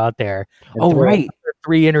Peterman go out there. And right.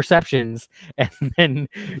 3 interceptions. And then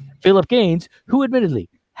Philip Gaines, who admittedly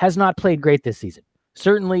has not played great this season.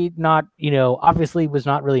 Certainly not, obviously was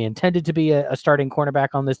not really intended to be a starting cornerback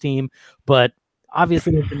on this team, but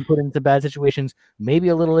obviously has been put into bad situations, maybe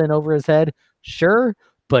a little in over his head. Sure.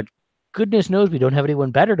 But goodness knows we don't have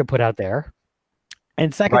anyone better to put out there.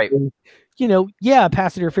 And secondly, right.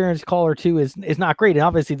 Pass interference call or 2 is not great. And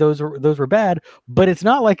obviously those were bad, but it's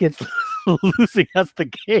not like it's losing us the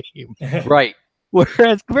game. Right.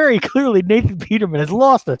 Whereas very clearly Nathan Peterman has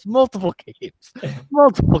lost us multiple games.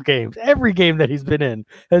 Every game that he's been in,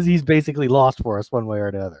 he's basically lost for us one way or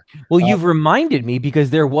another. Well, you've reminded me, because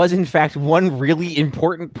there was in fact one really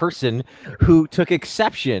important person who took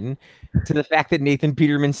exception to the fact that Nathan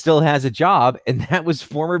Peterman still has a job, and that was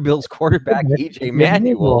former Bills quarterback EJ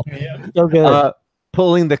Manuel. Yeah. So good.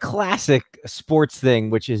 Pulling the classic sports thing,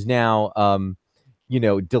 which is now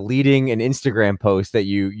deleting an Instagram post that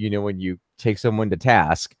when you take someone to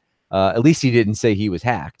task. At least he didn't say he was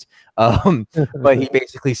hacked. But he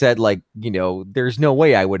basically said, there's no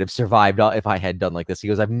way I would have survived if I had done like this. He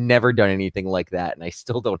goes, I've never done anything like that, and I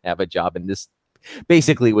still don't have a job. And this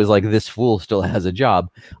basically was like, this fool still has a job.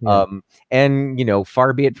 Yeah. And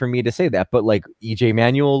far be it from me to say that, but like EJ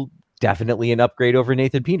Manuel, definitely an upgrade over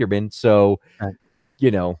Nathan Peterman. So,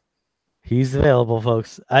 he's available,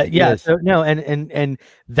 folks. So no, and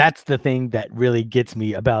that's the thing that really gets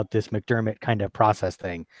me about this McDermott kind of process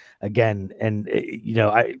thing. Again, and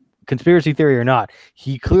conspiracy theory or not,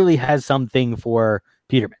 he clearly has something for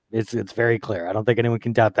Peterman. It's very clear. I don't think anyone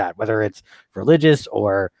can doubt that, whether it's religious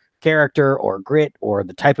or character or grit or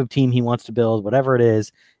the type of team he wants to build, whatever it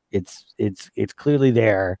is, it's clearly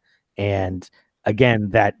there. And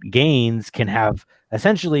again, that Gaines can have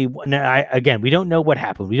essentially, we don't know what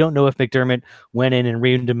happened. We don't know if McDermott went in and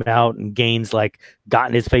reamed him out and Gaines got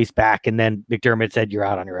in his face back, and then McDermott said, "You're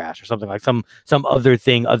out on your ass," or something like some other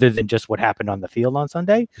thing other than just what happened on the field on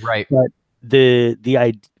Sunday. Right. But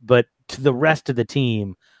but to the rest of the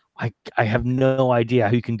team, I have no idea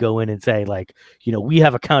who can go in and say, we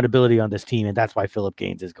have accountability on this team, and that's why Philip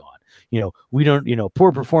Gaines is gone. We don't,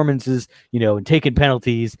 poor performances, and taking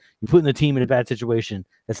penalties, you're putting the team in a bad situation.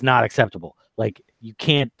 That's not acceptable. You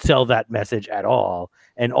can't sell that message at all.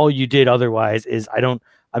 And all you did otherwise is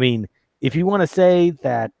if you want to say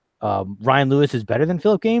that Ryan Lewis is better than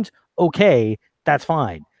Philip Gaines, okay, that's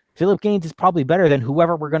fine. Philip Gaines is probably better than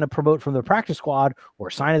whoever we're going to promote from the practice squad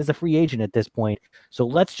or sign as a free agent at this point. So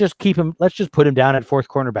let's just keep him. Let's just put him down at 4th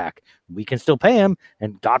cornerback. We can still pay him,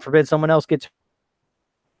 and God forbid someone else gets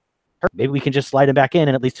hurt. Maybe we can just slide him back in,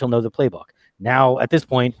 and at least he'll know the playbook. Now, at this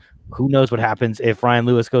point, who knows what happens if Ryan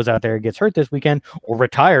Lewis goes out there and gets hurt this weekend or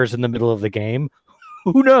retires in the middle of the game?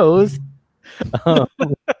 Who knows? We won't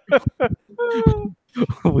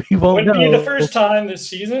know. Wouldn't be the first time this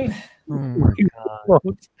season. We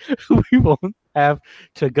won't have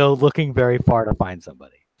to go looking very far to find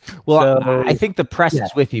somebody. Well, I think the press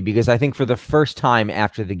is with you, because I think for the first time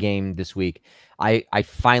after the game this week, I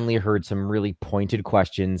finally heard some really pointed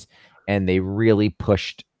questions, and they really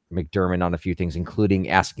pushed McDermott on a few things, including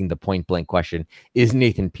asking the point blank question, is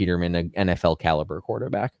Nathan Peterman an NFL caliber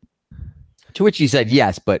quarterback? To which he said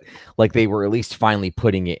yes, but like they were at least finally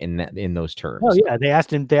putting it in those terms. Oh yeah, they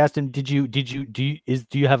asked him. Do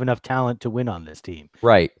you have enough talent to win on this team?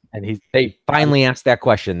 Right. And they finally asked that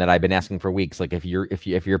question that I've been asking for weeks. Like if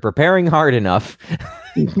you're preparing hard enough,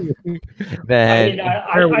 then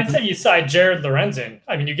I'd say you side Jared Lorenzen.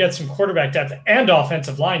 I mean, you get some quarterback depth and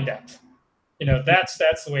offensive line depth.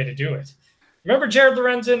 That's the way to do it. Remember Jared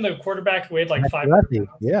Lorenzen, the quarterback who weighed like 5 pounds?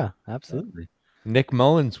 Yeah, absolutely. Nick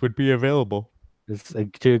Mullins would be available. It's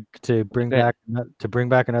like to bring back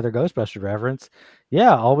another Ghostbuster reference.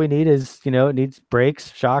 Yeah, all we need is it needs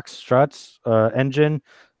brakes, shocks, struts, engine,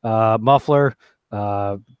 muffler,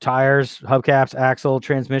 tires, hubcaps, axle,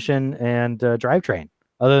 transmission, and drivetrain.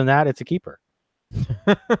 Other than that, it's a keeper.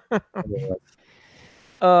 Do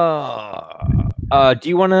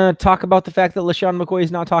you want to talk about the fact that LeSean McCoy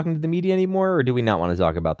is not talking to the media anymore, or do we not want to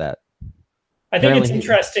talk about that? I think it's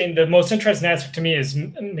interesting. The most interesting aspect to me is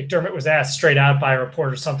McDermott was asked straight out by a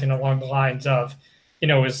reporter something along the lines of,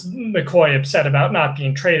 was McCoy upset about not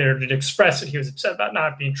being traded, or did express that he was upset about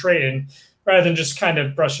not being traded, rather than just kind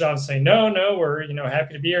of brush it off and say, no, we're,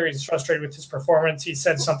 happy to be here. He's frustrated with his performance. He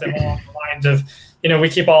said something along the lines of, we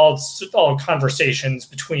keep all conversations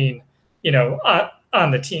between,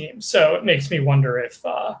 on the team. So it makes me wonder if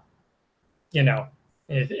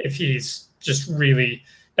he's just really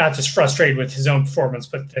not just frustrated with his own performance,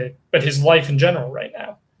 but his life in general right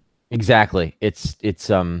now. Exactly. It's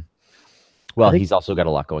he's also got a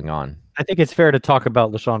lot going on. I think it's fair to talk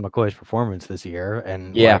about LeSean McCoy's performance this year,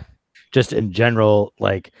 and just in general.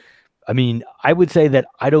 I would say that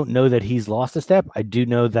I don't know that he's lost a step. I do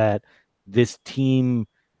know that this team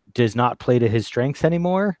does not play to his strengths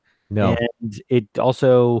anymore. No, and it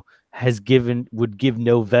also would give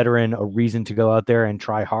no veteran a reason to go out there and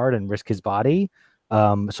try hard and risk his body.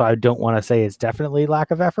 So I don't want to say it's definitely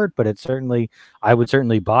lack of effort, but I would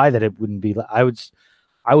certainly buy that it wouldn't be. I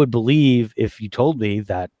would believe if you told me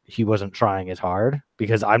that he wasn't trying as hard,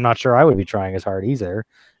 because I'm not sure I would be trying as hard either.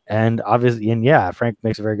 And obviously, Frank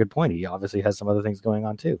makes a very good point. He obviously has some other things going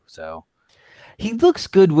on too. So he looks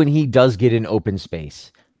good when he does get in open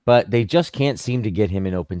space, but they just can't seem to get him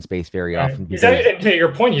in open space very often. To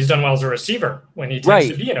your point, he's done well as a receiver when he tends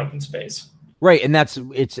to be in open space. Right, and that's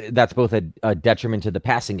both a detriment to the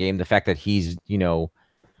passing game, the fact that he's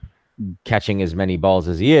catching as many balls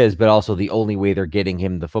as he is, but also the only way they're getting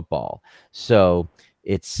him the football. So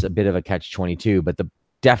it's a bit of a catch-22. But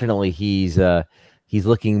definitely he's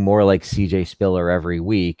looking more like CJ Spiller every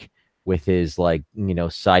week with his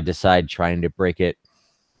side to side trying to break it.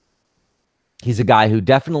 He's a guy who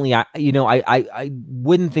definitely I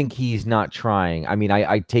wouldn't think he's not trying. I mean,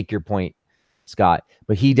 I take your point, Scott,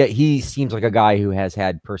 but he seems like a guy who has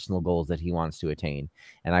had personal goals that he wants to attain,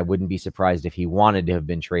 and I wouldn't be surprised if he wanted to have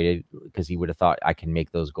been traded, because he would have thought, I can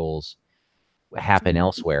make those goals happen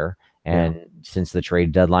elsewhere. And since the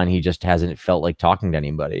trade deadline, he just hasn't felt like talking to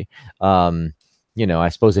anybody. I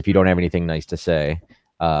suppose if you don't have anything nice to say,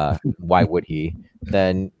 why would he?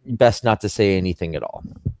 Then best not to say anything at all.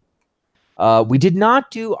 We did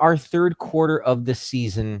not do our third quarter of the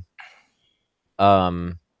season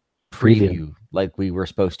preview like we were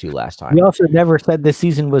supposed to last time. We also never said the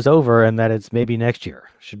season was over and that it's maybe next year.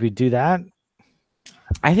 Should we do that?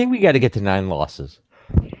 I think we got to get to 9 losses.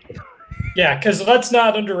 Yeah, because let's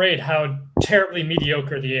not underrate how terribly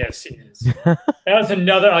mediocre the AFC is. That was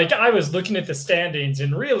another, I was looking at the standings,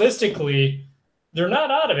 and realistically, they're not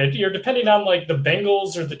out of it. You're depending on the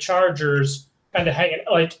Bengals or the Chargers kind of hanging.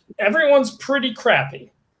 Everyone's pretty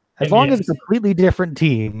crappy. As long as a completely different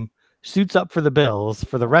team suits up for the Bills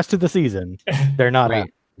for the rest of the season, they're not out.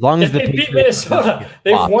 As long as they beat Minnesota,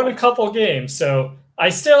 they've won a couple games. So I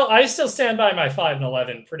still stand by my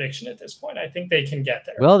 5-11 prediction at this point. I think they can get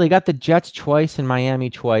there. Well, they got the Jets twice and Miami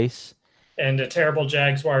twice, and a terrible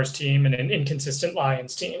Jaguars team and an inconsistent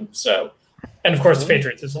Lions team. So, and of course, the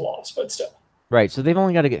Patriots is a loss, but still. Right. So they've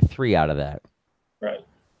only got to get 3 out of that. Right.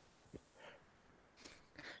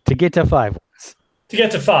 To get to 5. To get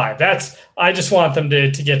to 5. I just want them to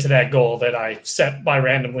get to that goal that I set by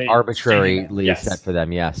randomly. Arbitrarily set for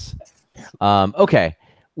them, yes. Okay.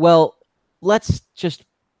 Well, let's just...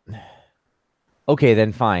 Okay,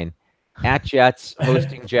 then fine. At Jets,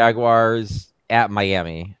 hosting Jaguars, at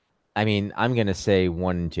Miami. I mean, I'm going to say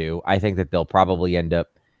 1-2. I think that they'll probably end up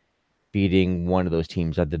beating one of those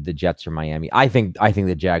teams, either the Jets or Miami. I think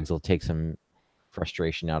the Jags will take some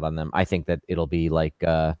frustration out on them. I think that it'll be like...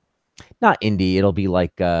 not Indy, it'll be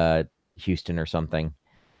like Houston or something,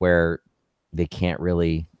 where they can't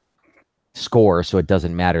really score, so it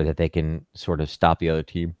doesn't matter that they can sort of stop the other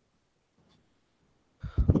team.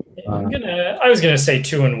 I was gonna say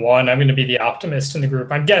 2-1. I'm gonna be the optimist in the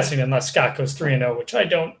group. I'm guessing unless Scott goes 3-0, which I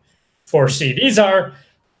don't foresee. These are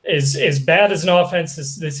as bad as an offense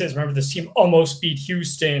as this is. Remember, this team almost beat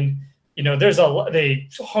Houston. They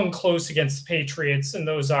hung close against the Patriots, and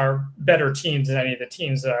those are better teams than any of the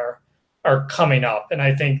teams that are coming up. And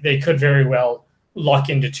I think they could very well luck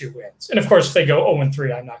into 2 wins. And of course, if they go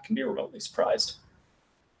 0-3, I'm not gonna be remotely surprised.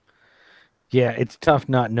 Yeah, it's tough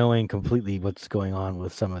not knowing completely what's going on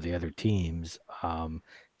with some of the other teams.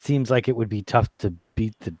 Seems like it would be tough to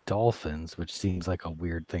beat the Dolphins, which seems like a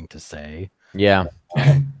weird thing to say. Yeah.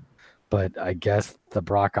 But I guess the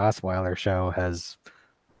Brock Osweiler show has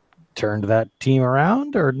turned that team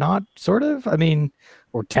around, or not, sort of. I mean,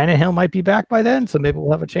 or Tannehill might be back by then, so maybe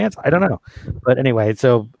we'll have a chance. I don't know. But anyway,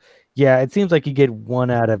 so yeah, it seems like you get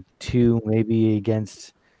 1 out of 2 maybe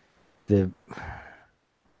against the...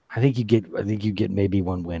 I think you get maybe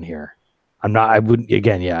 1 win here. I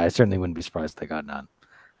certainly wouldn't be surprised if they got none.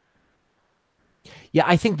 Yeah,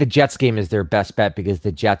 I think the Jets game is their best bet because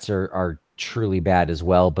the Jets are truly bad as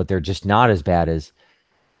well, but they're just not as bad as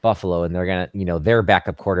Buffalo, and they're gonna, their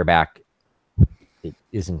backup quarterback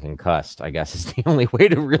isn't concussed, I guess is the only way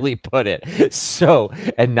to really put it. So,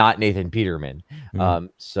 and not Nathan Peterman.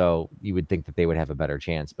 So you would think that they would have a better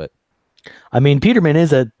chance, but I mean, Peterman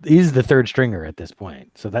is the third stringer at this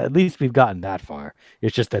point, so that at least we've gotten that far.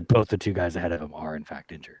 It's just that both the 2 guys ahead of him are in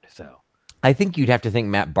fact injured. So I think you'd have to think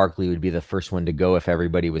Matt Barkley would be the first one to go if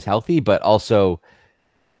everybody was healthy, but also,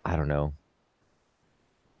 I don't know.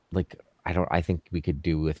 I think we could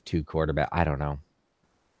do with 2 quarterbacks. I don't know.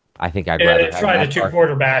 I think I'd rather try the 2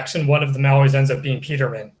 quarterbacks, and one of them always ends up being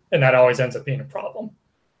Peterman, and that always ends up being a problem.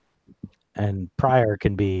 And Pryor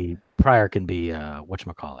can be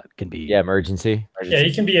whatchamacallit. Can be emergency. Yeah,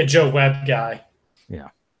 he can be a Joe Webb guy. Yeah.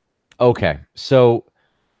 Okay. So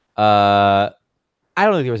I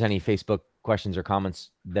don't think there was any Facebook questions or comments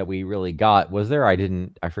that we really got. Was there? I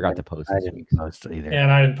forgot to post. I didn't post either. And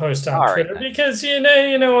I didn't post on Twitter because you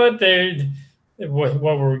know what? What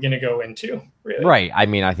were we going to go into? Really? Right. I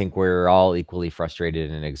mean, I think we're all equally frustrated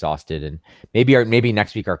and exhausted. And maybe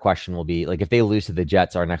next week our question will be like, if they lose to the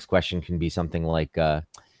Jets, our next question can be something like,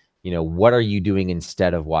 what are you doing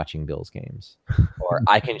instead of watching Bills games? Or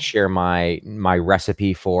I can share my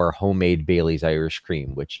recipe for homemade Bailey's Irish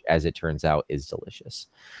cream, which, as it turns out, is delicious.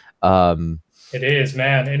 It is,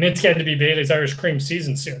 man, and it's getting to be Bailey's Irish cream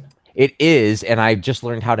season soon. It is, and I just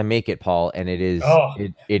learned how to make it, Paul. And it is. Oh.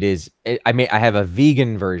 I have a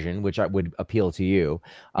vegan version, which would appeal to you.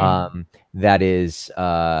 That is,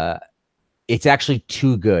 it's actually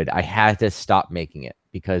too good. I had to stop making it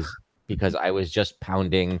because I was just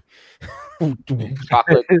pounding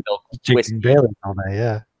chocolate milk whiskey all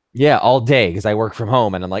day. Yeah, all day because I work from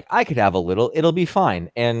home, and I'm like, I could have a little. It'll be fine.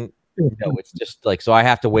 And no, it's just like, so I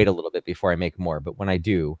have to wait a little bit before I make more. But when I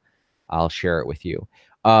do, I'll share it with you.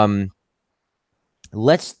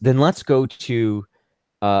 Let's go to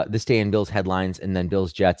this day in Bills headlines, and then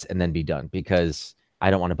Bills Jets, and then be done, because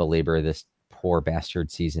I don't want to belabor this poor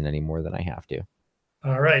bastard season any more than I have to.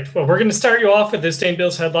 All right. Well, we're going to start you off with this day in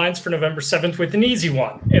Bills headlines for November 7th with an easy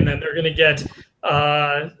one, and then they're going to get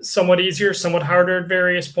somewhat easier, somewhat harder at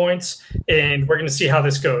various points, and we're going to see how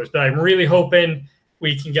this goes. But I'm really hoping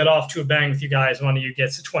we can get off to a bang with you guys. One of you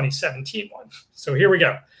gets a 2017 one. So here we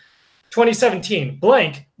go. 2017,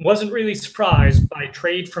 blank wasn't really surprised by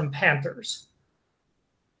trade from Panthers.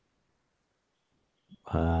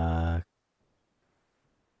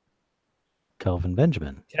 Kelvin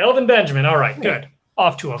Benjamin. All right, good.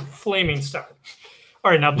 Off to a flaming start.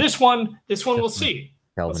 All right, now this one we'll see.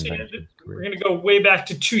 We're going to go way back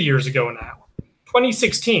to 2 years ago now.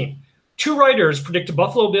 2016, 2 writers predict the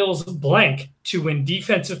Buffalo Bills blank to win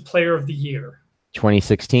Defensive Player of the Year.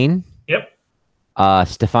 2016? Yep.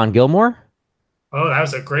 Stephon Gilmore? Oh, that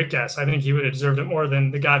was a great guess. I think he would have deserved it more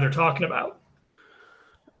than the guy they're talking about.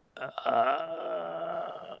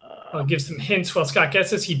 I'll give some hints while Scott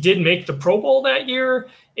guesses. He did make the Pro Bowl that year,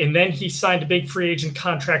 and then he signed a big free agent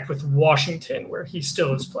contract with Washington, where he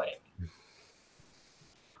still is playing.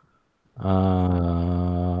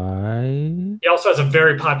 He also has a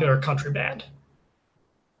very popular country band.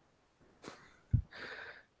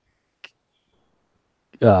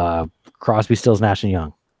 Crosby, Stills, Nash and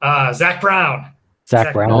Young. Zach Brown.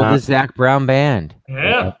 Zach Brown. Oh, the Zach Brown band.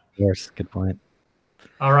 Yeah. Of course. Good point.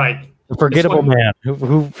 All right. A forgettable man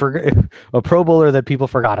who forgot, a Pro Bowler that people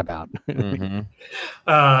forgot about. Mm-hmm.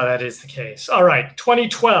 That is the case. All right.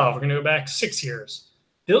 2012. We're going to go back 6 years.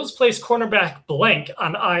 Bills place cornerback blank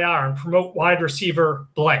on IR and promote wide receiver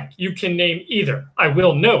blank. You can name either. I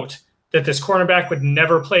will note that this cornerback would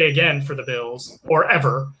never play again for the Bills, or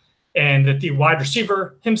ever. and that the wide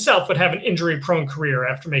receiver himself would have an injury-prone career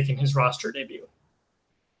after making his roster debut.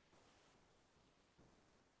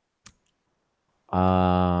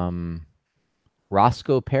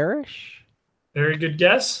 Roscoe Parrish? Very good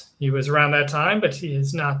guess. He was around that time, but he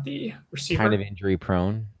is not the receiver. Kind of injury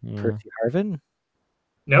prone. Yeah. Percy Harvin?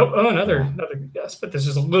 Nope. Oh, another good guess, but this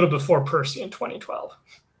is a little before Percy in 2012.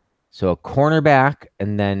 So a cornerback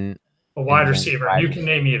and then a wide receiver. You can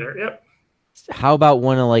name either. Yep. How about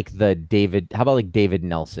one of like how about like David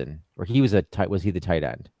Nelson? Or was he the tight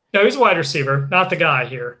end? No, he's a wide receiver, not the guy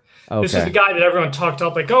here. Okay. This is the guy that everyone talked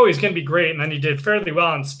up like, oh, he's going to be great. And then he did fairly well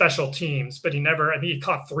on special teams, but I think he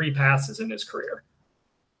caught 3 passes in his career.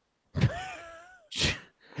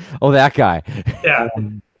 Oh, that guy. Yeah.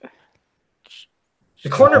 The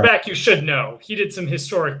cornerback you should know. He did some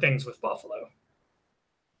historic things with Buffalo.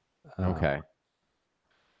 Okay.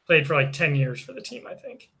 Played for like 10 years for the team, I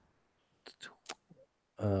think.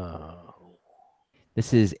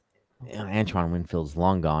 This is Antoine Winfield's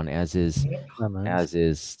long gone, as is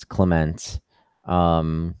Clement.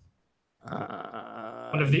 One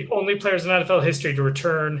of the only players in NFL history to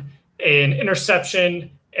return an interception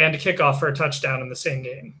and a kickoff for a touchdown in the same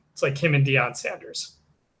game. It's like him and Deion Sanders.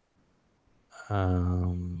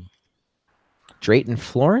 Drayton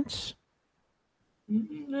Florence?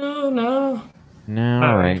 No.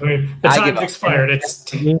 All right. The time's expired. It's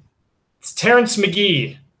Terrence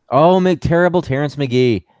McGee. Oh, terrible Terrence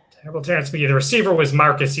McGee. Terrible Terrence McGee. The receiver was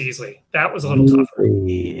Marcus Easley. That was a little tougher.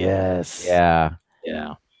 Yes. Yeah.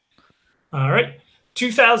 All right.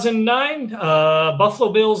 2009,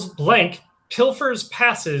 Buffalo Bills blank pilfers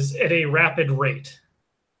passes at a rapid rate.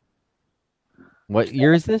 What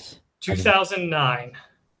year is this? 2009.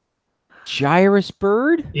 Jairus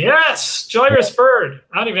Byrd? Yes, Jairus Byrd.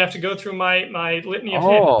 I don't even have to go through my litany of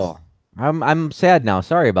hits. I'm sad now.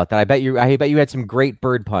 Sorry about that. I bet you had some great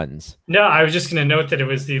Bird puns. No, I was just going to note that it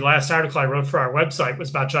was the last article I wrote for our website was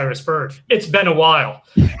about Jairus Byrd. It's been a while.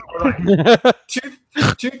 All right.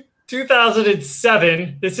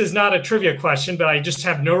 2007. This is not a trivia question, but I just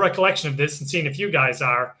have no recollection of this and seeing if you guys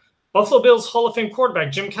are. Buffalo Bills Hall of Fame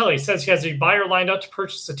quarterback Jim Kelly says he has a buyer lined up to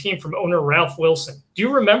purchase a team from owner Ralph Wilson. Do you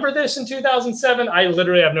remember this in 2007? I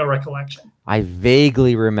literally have no recollection. I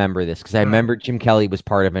vaguely remember this because I remember Jim Kelly was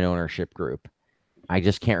part of an ownership group. I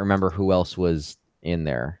just can't remember who else was in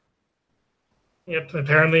there. Yep,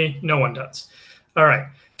 apparently no one does. All right.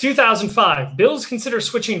 2005, Bills consider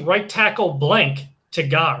switching right tackle blank to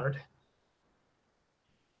guard.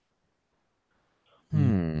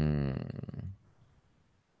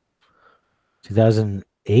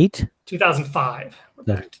 2008? 2005.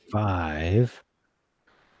 2005.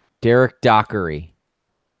 Derek Dockery.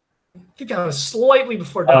 I think that was slightly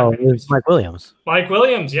before Dockery. Oh, it was Mike Williams. Mike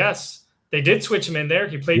Williams, yes. They did switch him in there.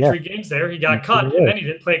 He played 3 games there. He got cut, and then he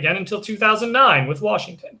didn't play again until 2009 with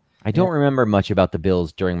Washington. I don't remember much about the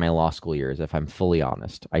Bills during my law school years, if I'm fully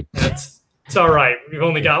honest. It's all right. We've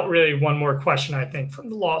only got really one more question, I think, from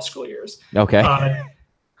the law school years. Okay.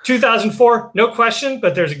 2004, no question,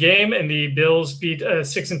 but there's a game, and the Bills beat a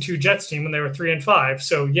 6-2 Jets team when they were 3-5.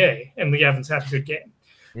 So yay, and Lee Evans had a good game.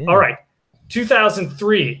 Yeah. All right,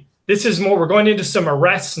 2003. This is more. We're going into some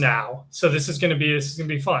arrests now, so this is going to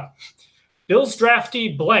be fun. Bills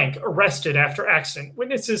draftee blank arrested after accident.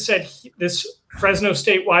 Witnesses said this Fresno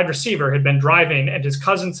State wide receiver had been driving, and his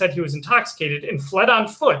cousin said he was intoxicated and fled on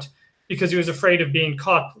foot because he was afraid of being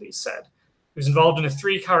caught. Police said. He was involved in a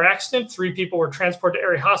 3-car accident. 3 people were transported to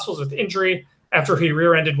area hospitals with injury after he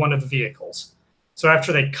rear-ended one of the vehicles. So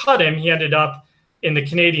after they cut him, he ended up in the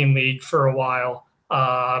Canadian League for a while,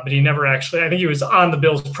 but he never actually – I think he was on the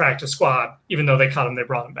Bills practice squad. Even though they cut him, they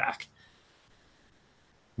brought him back.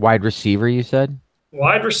 Wide receiver, you said?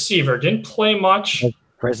 Wide receiver. Didn't play much.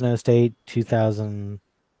 Fresno State,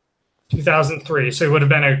 2003. So he would have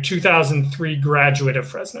been a 2003 graduate of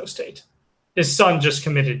Fresno State. His son just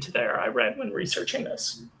committed to there, I read when researching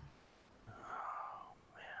this.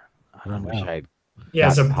 I don't know. He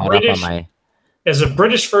has a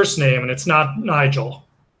British first name, and it's not Nigel.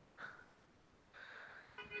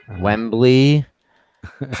 Wembley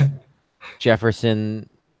Jefferson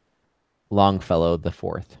Longfellow the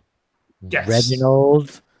Fourth. Yes.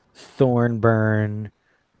 Reginald Thornburn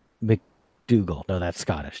McDougall. No, that's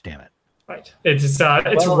Scottish. Damn it. Right. It's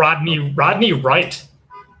Rodney Wright.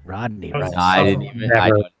 Rodney Wright. I didn't even.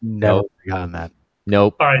 Never forgotten that.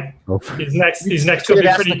 Nope. All right. Nope. He's next to be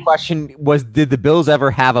pretty. The question was, did the Bills ever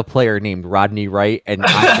have a player named Rodney Wright? And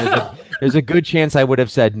there's a good chance I would have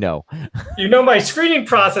said no. You know, my screening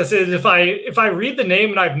process is if I read the name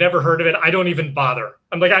and I've never heard of it, I don't even bother.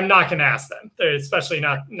 I'm not going to ask them, especially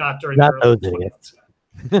not during the early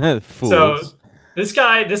 20s. Fools.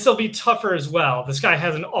 This will be tougher as well. This guy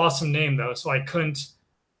has an awesome name, though, so I couldn't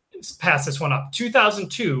pass this one up.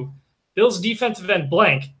 2002, Bills defensive end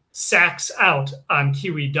blank sacks out on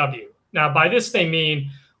QEW. Now, by this, they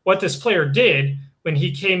mean what this player did when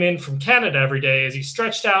he came in from Canada every day is he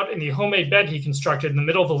stretched out in the homemade bed he constructed in the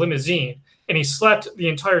middle of a limousine, and he slept the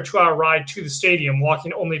entire 2-hour ride to the stadium,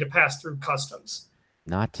 walking only to pass through customs.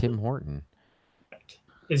 Not Tim Horton.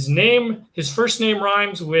 His first name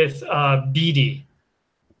rhymes with BD.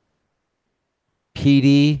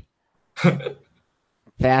 PD.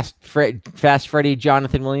 Fast Freddy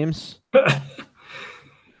Jonathan Williams.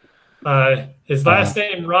 His last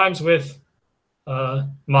name rhymes with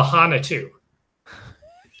Mahanatu.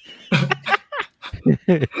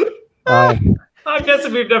 I'm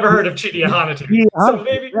guessing we've never heard of Chidi Hanatu. So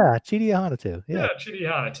maybe, Chidi Hanatu. Yeah, Chidi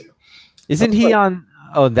Hanatu. Isn't he on?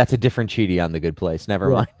 Oh, that's a different Chidi on The Good Place. Never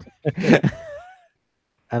mind.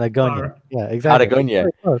 Anagonia. Right. Yeah, exactly. Anagonia.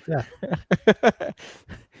 Close, yeah.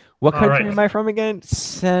 What country am I from again?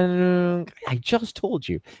 I just told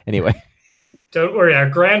you. Anyway. Don't worry. Our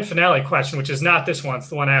grand finale question, which is not this one, it's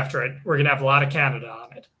the one after it. We're going to have a lot of Canada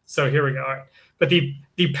on it. So here we go. All right. But the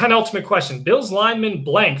penultimate question, Bills lineman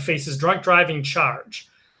blank faces drunk driving charge.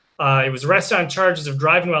 He was arrested on charges of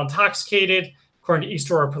driving while intoxicated. According to East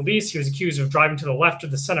Aurora police, he was accused of driving to the left of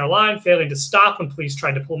the center line, failing to stop when police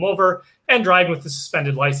tried to pull him over, and driving with a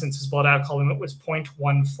suspended license. His blood alcohol limit was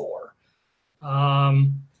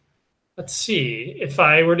 0.14. Let's see. If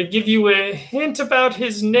I were to give you a hint about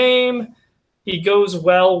his name, he goes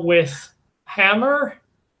well with Hammer.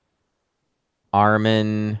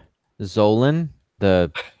 Armin Zolan,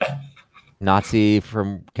 the Nazi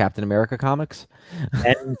from Captain America comics.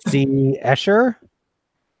 N.C. Escher,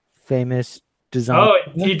 famous design. Oh,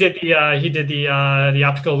 he did the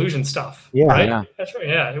optical illusion stuff. Yeah, right? Yeah. That's right.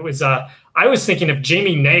 Yeah, it was. I was thinking of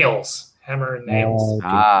Jamie Nails, Hammer and Nails.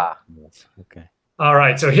 Okay. All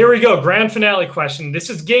right, so here we go. Grand finale question.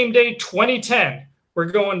 This is game day 2010. We're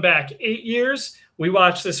going back 8 years. We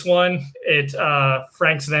watched this one at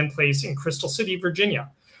Frank's then place in Crystal City,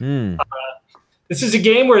 Virginia. This is a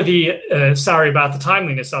game where sorry about the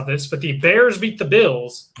timeliness of this, but the Bears beat the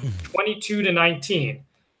Bills 22-19.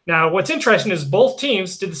 Now, what's interesting is both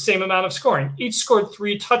teams did the same amount of scoring. Each scored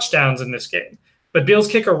 3 touchdowns in this game. But Bills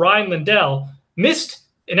kicker Ryan Lindell missed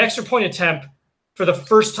an extra point attempt for the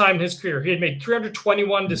first time in his career. He had made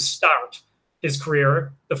 321 to start his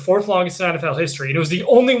career, the 4th longest in NFL history. And it was the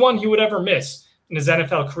only one he would ever miss in his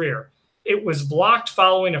NFL career. It was blocked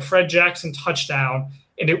following a Fred Jackson touchdown,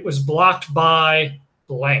 and it was blocked by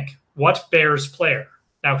blank. What Bears player?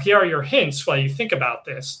 Now, here are your hints while you think about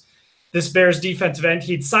this. This Bears defensive end,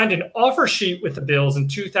 he'd signed an offer sheet with the Bills in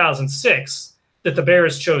 2006 that the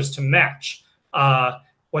Bears chose to match.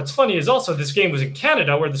 What's funny is also this game was in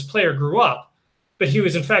Canada where this player grew up, but he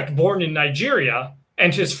was in fact born in Nigeria,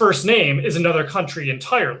 and his first name is another country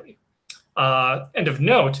entirely. And of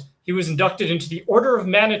note, he was inducted into the Order of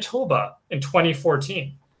Manitoba in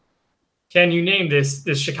 2014. Can you name this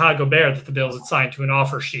Chicago Bear that the Bills had signed to an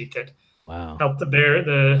offer sheet that helped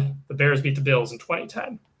the Bears beat the Bills in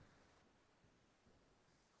 2010?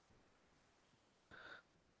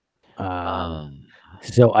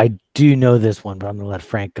 So I do know this one, but I'm going to let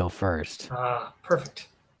Frank go first. Perfect.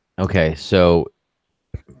 Okay, so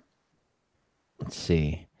let's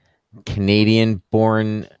see. Canadian,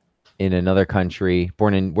 born in another country.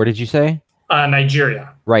 Born in, where did you say?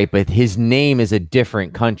 Nigeria. Right, but his name is a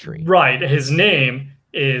different country. Right. His name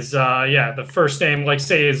is, the first name, like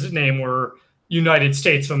say his name were United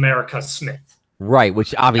States of America Smith. Right,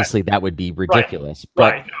 which obviously that would be ridiculous.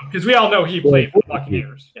 Right, because we all know he played for the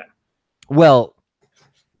Buccaneers. Yeah. Well,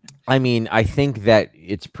 I mean, I think that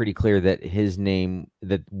it's pretty clear that his name,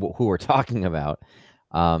 that who we're talking about,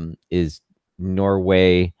 is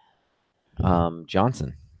Norway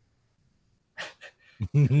Johnson.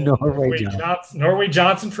 Norway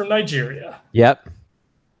Johnson from Nigeria. Yep.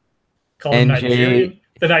 Called the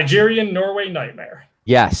Nigerian Norway Nightmare.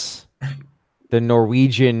 Yes. The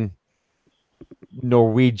Norwegian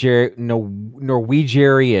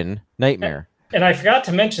Nightmare. And I forgot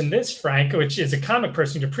to mention this, Frank, which is a comic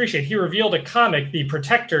person to appreciate. He revealed a comic, The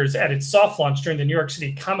Protectors, at its soft launch during the New York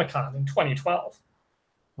City Comic-Con in 2012.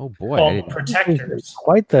 Oh boy! Called Protectors.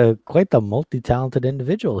 Quite the multi-talented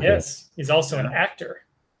individual. Yes, he's also an actor.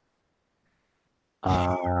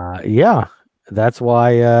 Yeah, that's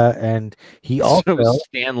why. And he also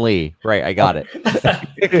Stan Lee. Right, I got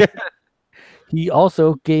it. He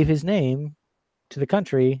also gave his name to the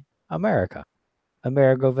country America.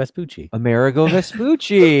 Amerigo Vespucci. Amerigo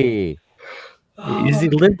Vespucci. He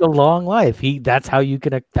lived a long life. That's how you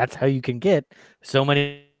can get so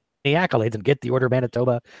many accolades and get the Order of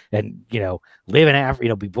Manitoba and, live in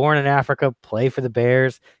Africa, be born in Africa, play for the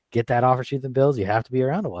Bears, get that offer sheet the Bills, you have to be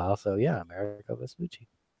around a while. So yeah, Amerigo Vespucci.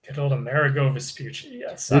 Good old Amerigo Vespucci.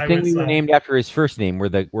 Yes. Good thing we were named after his first name.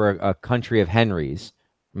 We're a country of Henrys,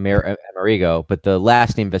 Amerigo, but the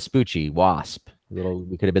last name Vespucci, Wasp.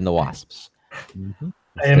 We could have been the Wasps.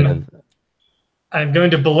 I'm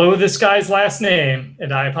going to blow this guy's last name,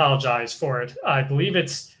 and I apologize for it. I believe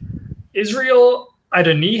it's Israel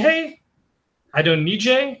Idonije,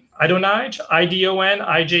 Idonije.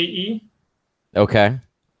 Okay.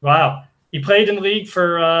 Wow. He played in the league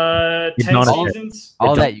for 10 seasons.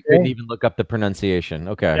 All that you couldn't even look up the pronunciation.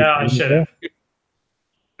 Okay. Yeah, I should have.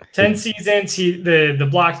 10 seasons. The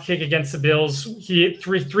blocked kick against the Bills. He hit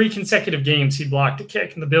three consecutive games he blocked a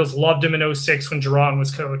kick, and the Bills loved him in 2006 when Jerron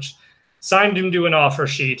was coach. Signed him to an offer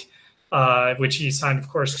sheet, which he signed, of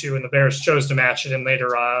course, to, and the Bears chose to match it. And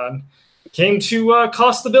later on, came to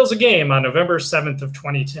cost the Bills a game on November 7th of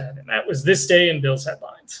 2010, and that was this day in Bills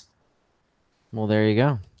headlines. Well, there you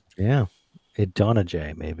go. Yeah,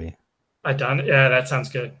 Idonije, maybe. Yeah, that sounds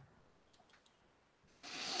good.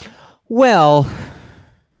 Well,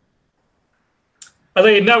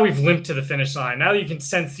 now we've limped to the finish line. Now you can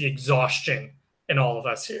sense the exhaustion in all of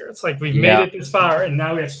us here. It's like we've made it this far, and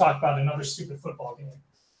now we have to talk about another stupid football game.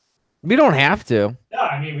 We don't have to. Yeah,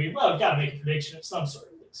 I mean, we've got to make a prediction of some sort,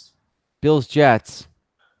 at least. Bills Jets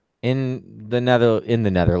in the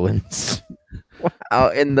Netherlands. Wow,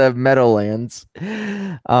 in the Meadowlands. Did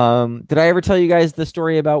I ever tell you guys the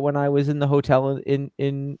story about when I was in the hotel in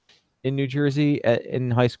New Jersey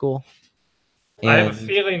in high school? I have a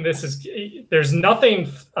feeling there's nothing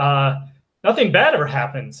bad ever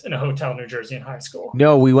happens in a hotel in New Jersey in high school.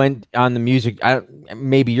 No, we went on the music.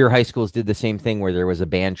 Maybe your high schools did the same thing where there was a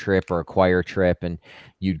band trip or a choir trip and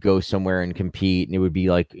you'd go somewhere and compete. And it would be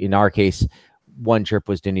like, in our case, one trip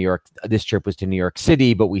was to New York. This trip was to New York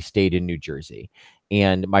City, but we stayed in New Jersey.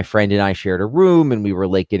 And my friend and I shared a room, and we were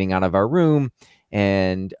late getting out of our room.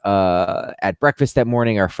 And at breakfast that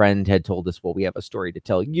morning, our friend had told us, well, we have a story to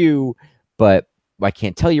tell you, but I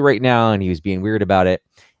can't tell you right now. And he was being weird about it.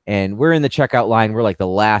 And we're in the checkout line. We're like the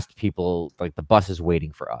last people, like the bus is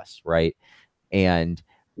waiting for us, right? And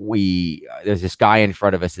there's this guy in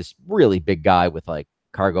front of us, this really big guy with like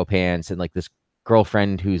cargo pants and like this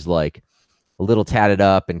girlfriend who's like a little tatted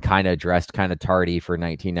up and kind of dressed kind of tardy for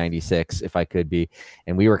 1996, if I could be.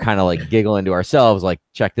 And we were kind of like giggling to ourselves, like,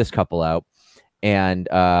 check this couple out. And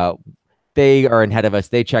they are ahead of us.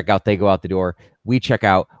 They check out. They go out the door. We check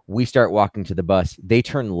out. We start walking to the bus. They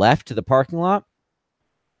turn left to the parking lot.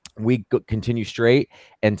 We continue straight,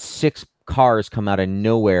 and 6 cars come out of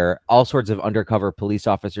nowhere. All sorts of undercover police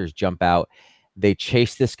officers jump out. They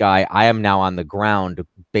chase this guy. I am now on the ground,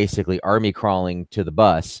 basically army crawling to the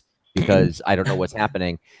bus because I don't know what's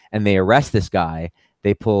happening. And they arrest this guy.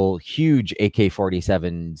 They pull huge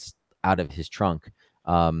AK-47s out of his trunk.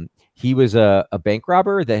 He was a bank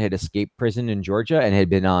robber that had escaped prison in Georgia and had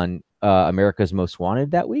been on America's Most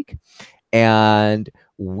Wanted that week. And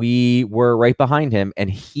we were right behind him, and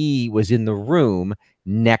he was in the room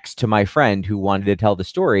next to my friend who wanted to tell the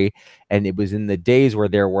story. And it was in the days where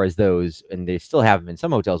there was those, and they still have them in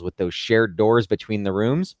some hotels, with those shared doors between the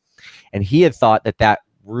rooms. And he had thought that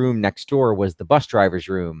room next door was the bus driver's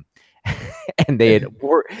room. And they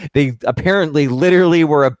apparently literally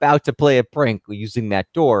were about to play a prank using that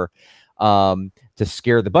door to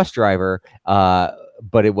scare the bus driver.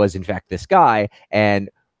 But it was in fact this guy, and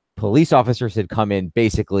police officers had come in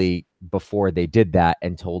basically before they did that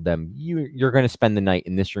and told them, you're going to spend the night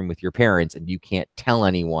in this room with your parents, and you can't tell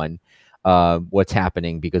anyone what's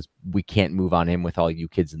happening because we can't move on him with all you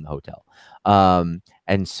kids in the hotel.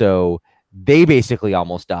 And so they basically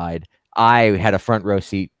almost died. I had a front row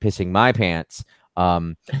seat pissing my pants.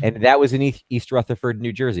 And that was in East Rutherford,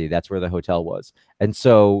 New Jersey. That's where the hotel was. And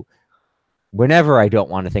so whenever I don't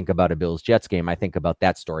want to think about a Bills Jets game, I think about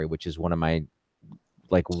that story, which is one of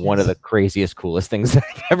the craziest, coolest things that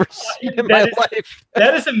I've ever seen in my life.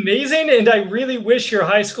 That is amazing, and I really wish your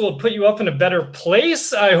high school had put you up in a better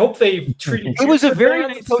place. I hope they treated you. It was a very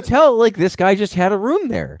nice hotel. Like, this guy just had a room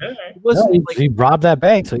there. Okay. He robbed that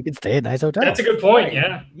bank so he could stay at a nice hotel. That's a good point.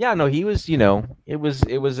 Yeah. Yeah. No, he was. It was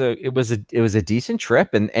a decent trip,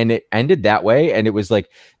 and it ended that way. And it was like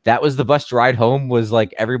that was the bus ride home. Was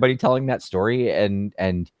like everybody telling that story and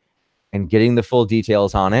getting the full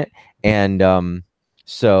details on it. And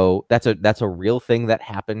so that's a real thing that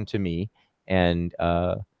happened to me, and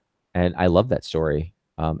I love that story.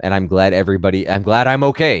 And I'm glad I'm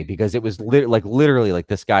okay, because it was literally like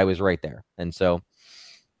this guy was right there, and so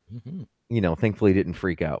thankfully didn't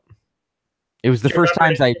freak out. It was the first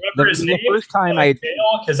time because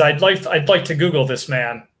I'd like to Google this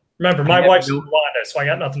man. Remember, my wife's in Rwanda, so I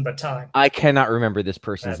got nothing but time. I cannot remember this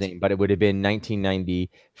person's name, but it would have been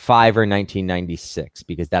 1995 or 1996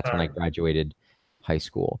 because that's when I graduated high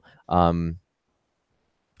school.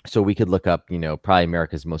 So we could look up, probably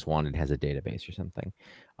America's Most Wanted has a database or something.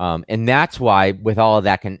 And that's why, with all of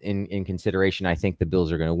that in consideration, I think the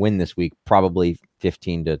Bills are going to win this week, probably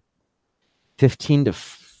 15 to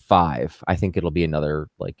 5. I think it'll be another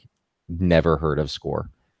never heard of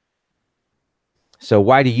score. So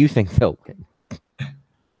why do you think they'll win?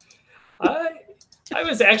 I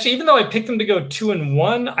was actually, even though I picked them to go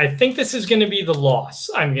 2-1, I think this is going to be the loss.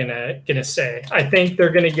 I'm gonna say I think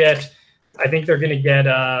they're going to get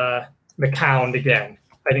McCown again.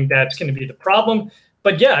 I think that's going to be the problem.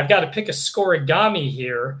 But yeah, I've got to pick a scoregami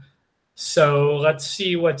here. So let's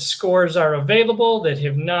see what scores are available that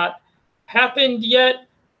have not happened yet.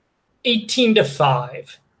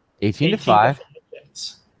 18-5. 18-5.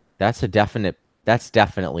 That's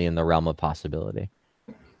definitely in the realm of possibility.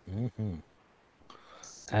 Mm-hmm.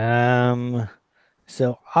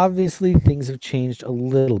 So obviously things have changed a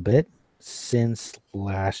little bit since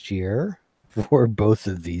last year for both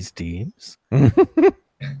of these teams. A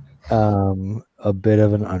bit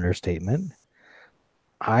of an understatement.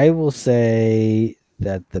 I will say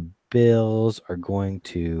that the Bills are going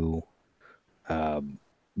to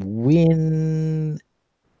win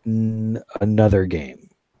another game,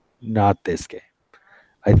 not this game.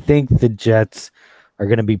 I think the Jets are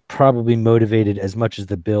going to be probably motivated as much as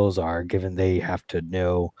the Bills are, given they have to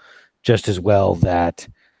know just as well that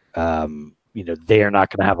they are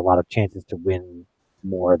not going to have a lot of chances to win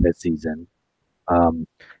more this season.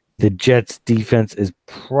 The Jets defense is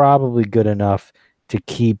probably good enough to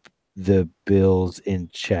keep the Bills in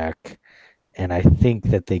check, and I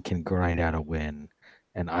think that they can grind out a win,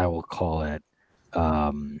 and I will call it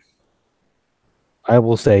I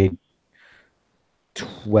will say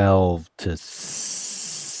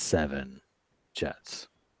 12-7 Jets.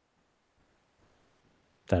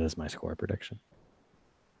 That is my score prediction.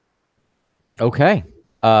 Okay.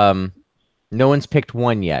 No one's picked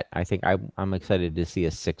one yet. I think I'm excited to see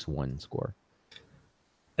a 6-1 score.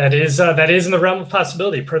 That is in the realm of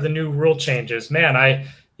possibility per the new rule changes. Man,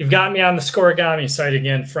 you've got me on the scoregami site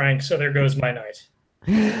again, Frank. So there goes my night.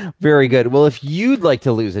 Very good. Well, if you'd like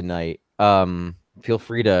to lose a night, feel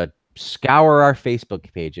free to scour our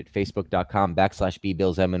Facebook page at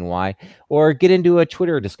facebook.com/BBillsMNY or get into a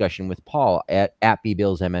Twitter discussion with Paul at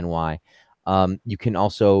BBillsMNY. You can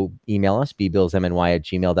also email us,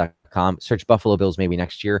 bbillsmny@gmail.com. Search Buffalo Bills maybe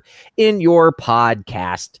next year in your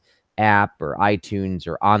podcast app or iTunes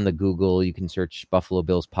or on the Google. You can search Buffalo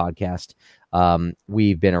Bills podcast.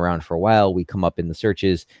 We've been around for a while. We come up in the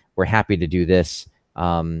searches. We're happy to do this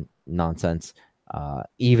nonsense,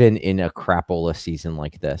 even in a crapola season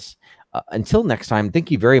like this. Until next time, thank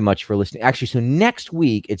you very much for listening. Actually, so next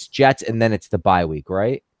week it's Jets and then it's the bye week,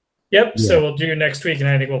 right? Yep. Yeah. So we'll do next week, and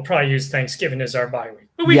I think we'll probably use Thanksgiving as our bye week.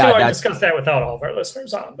 But we can always discuss that without all of our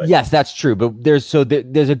listeners on. But. Yes, that's true. But there's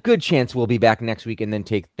a good chance we'll be back next week and then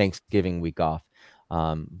take Thanksgiving week off.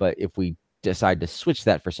 But if we decide to switch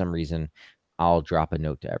that for some reason, I'll drop a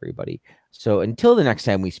note to everybody. So until the next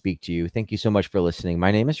time we speak to you, thank you so much for listening.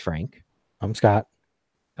 My name is Frank. I'm Scott.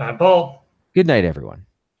 I'm Paul. Good night, everyone.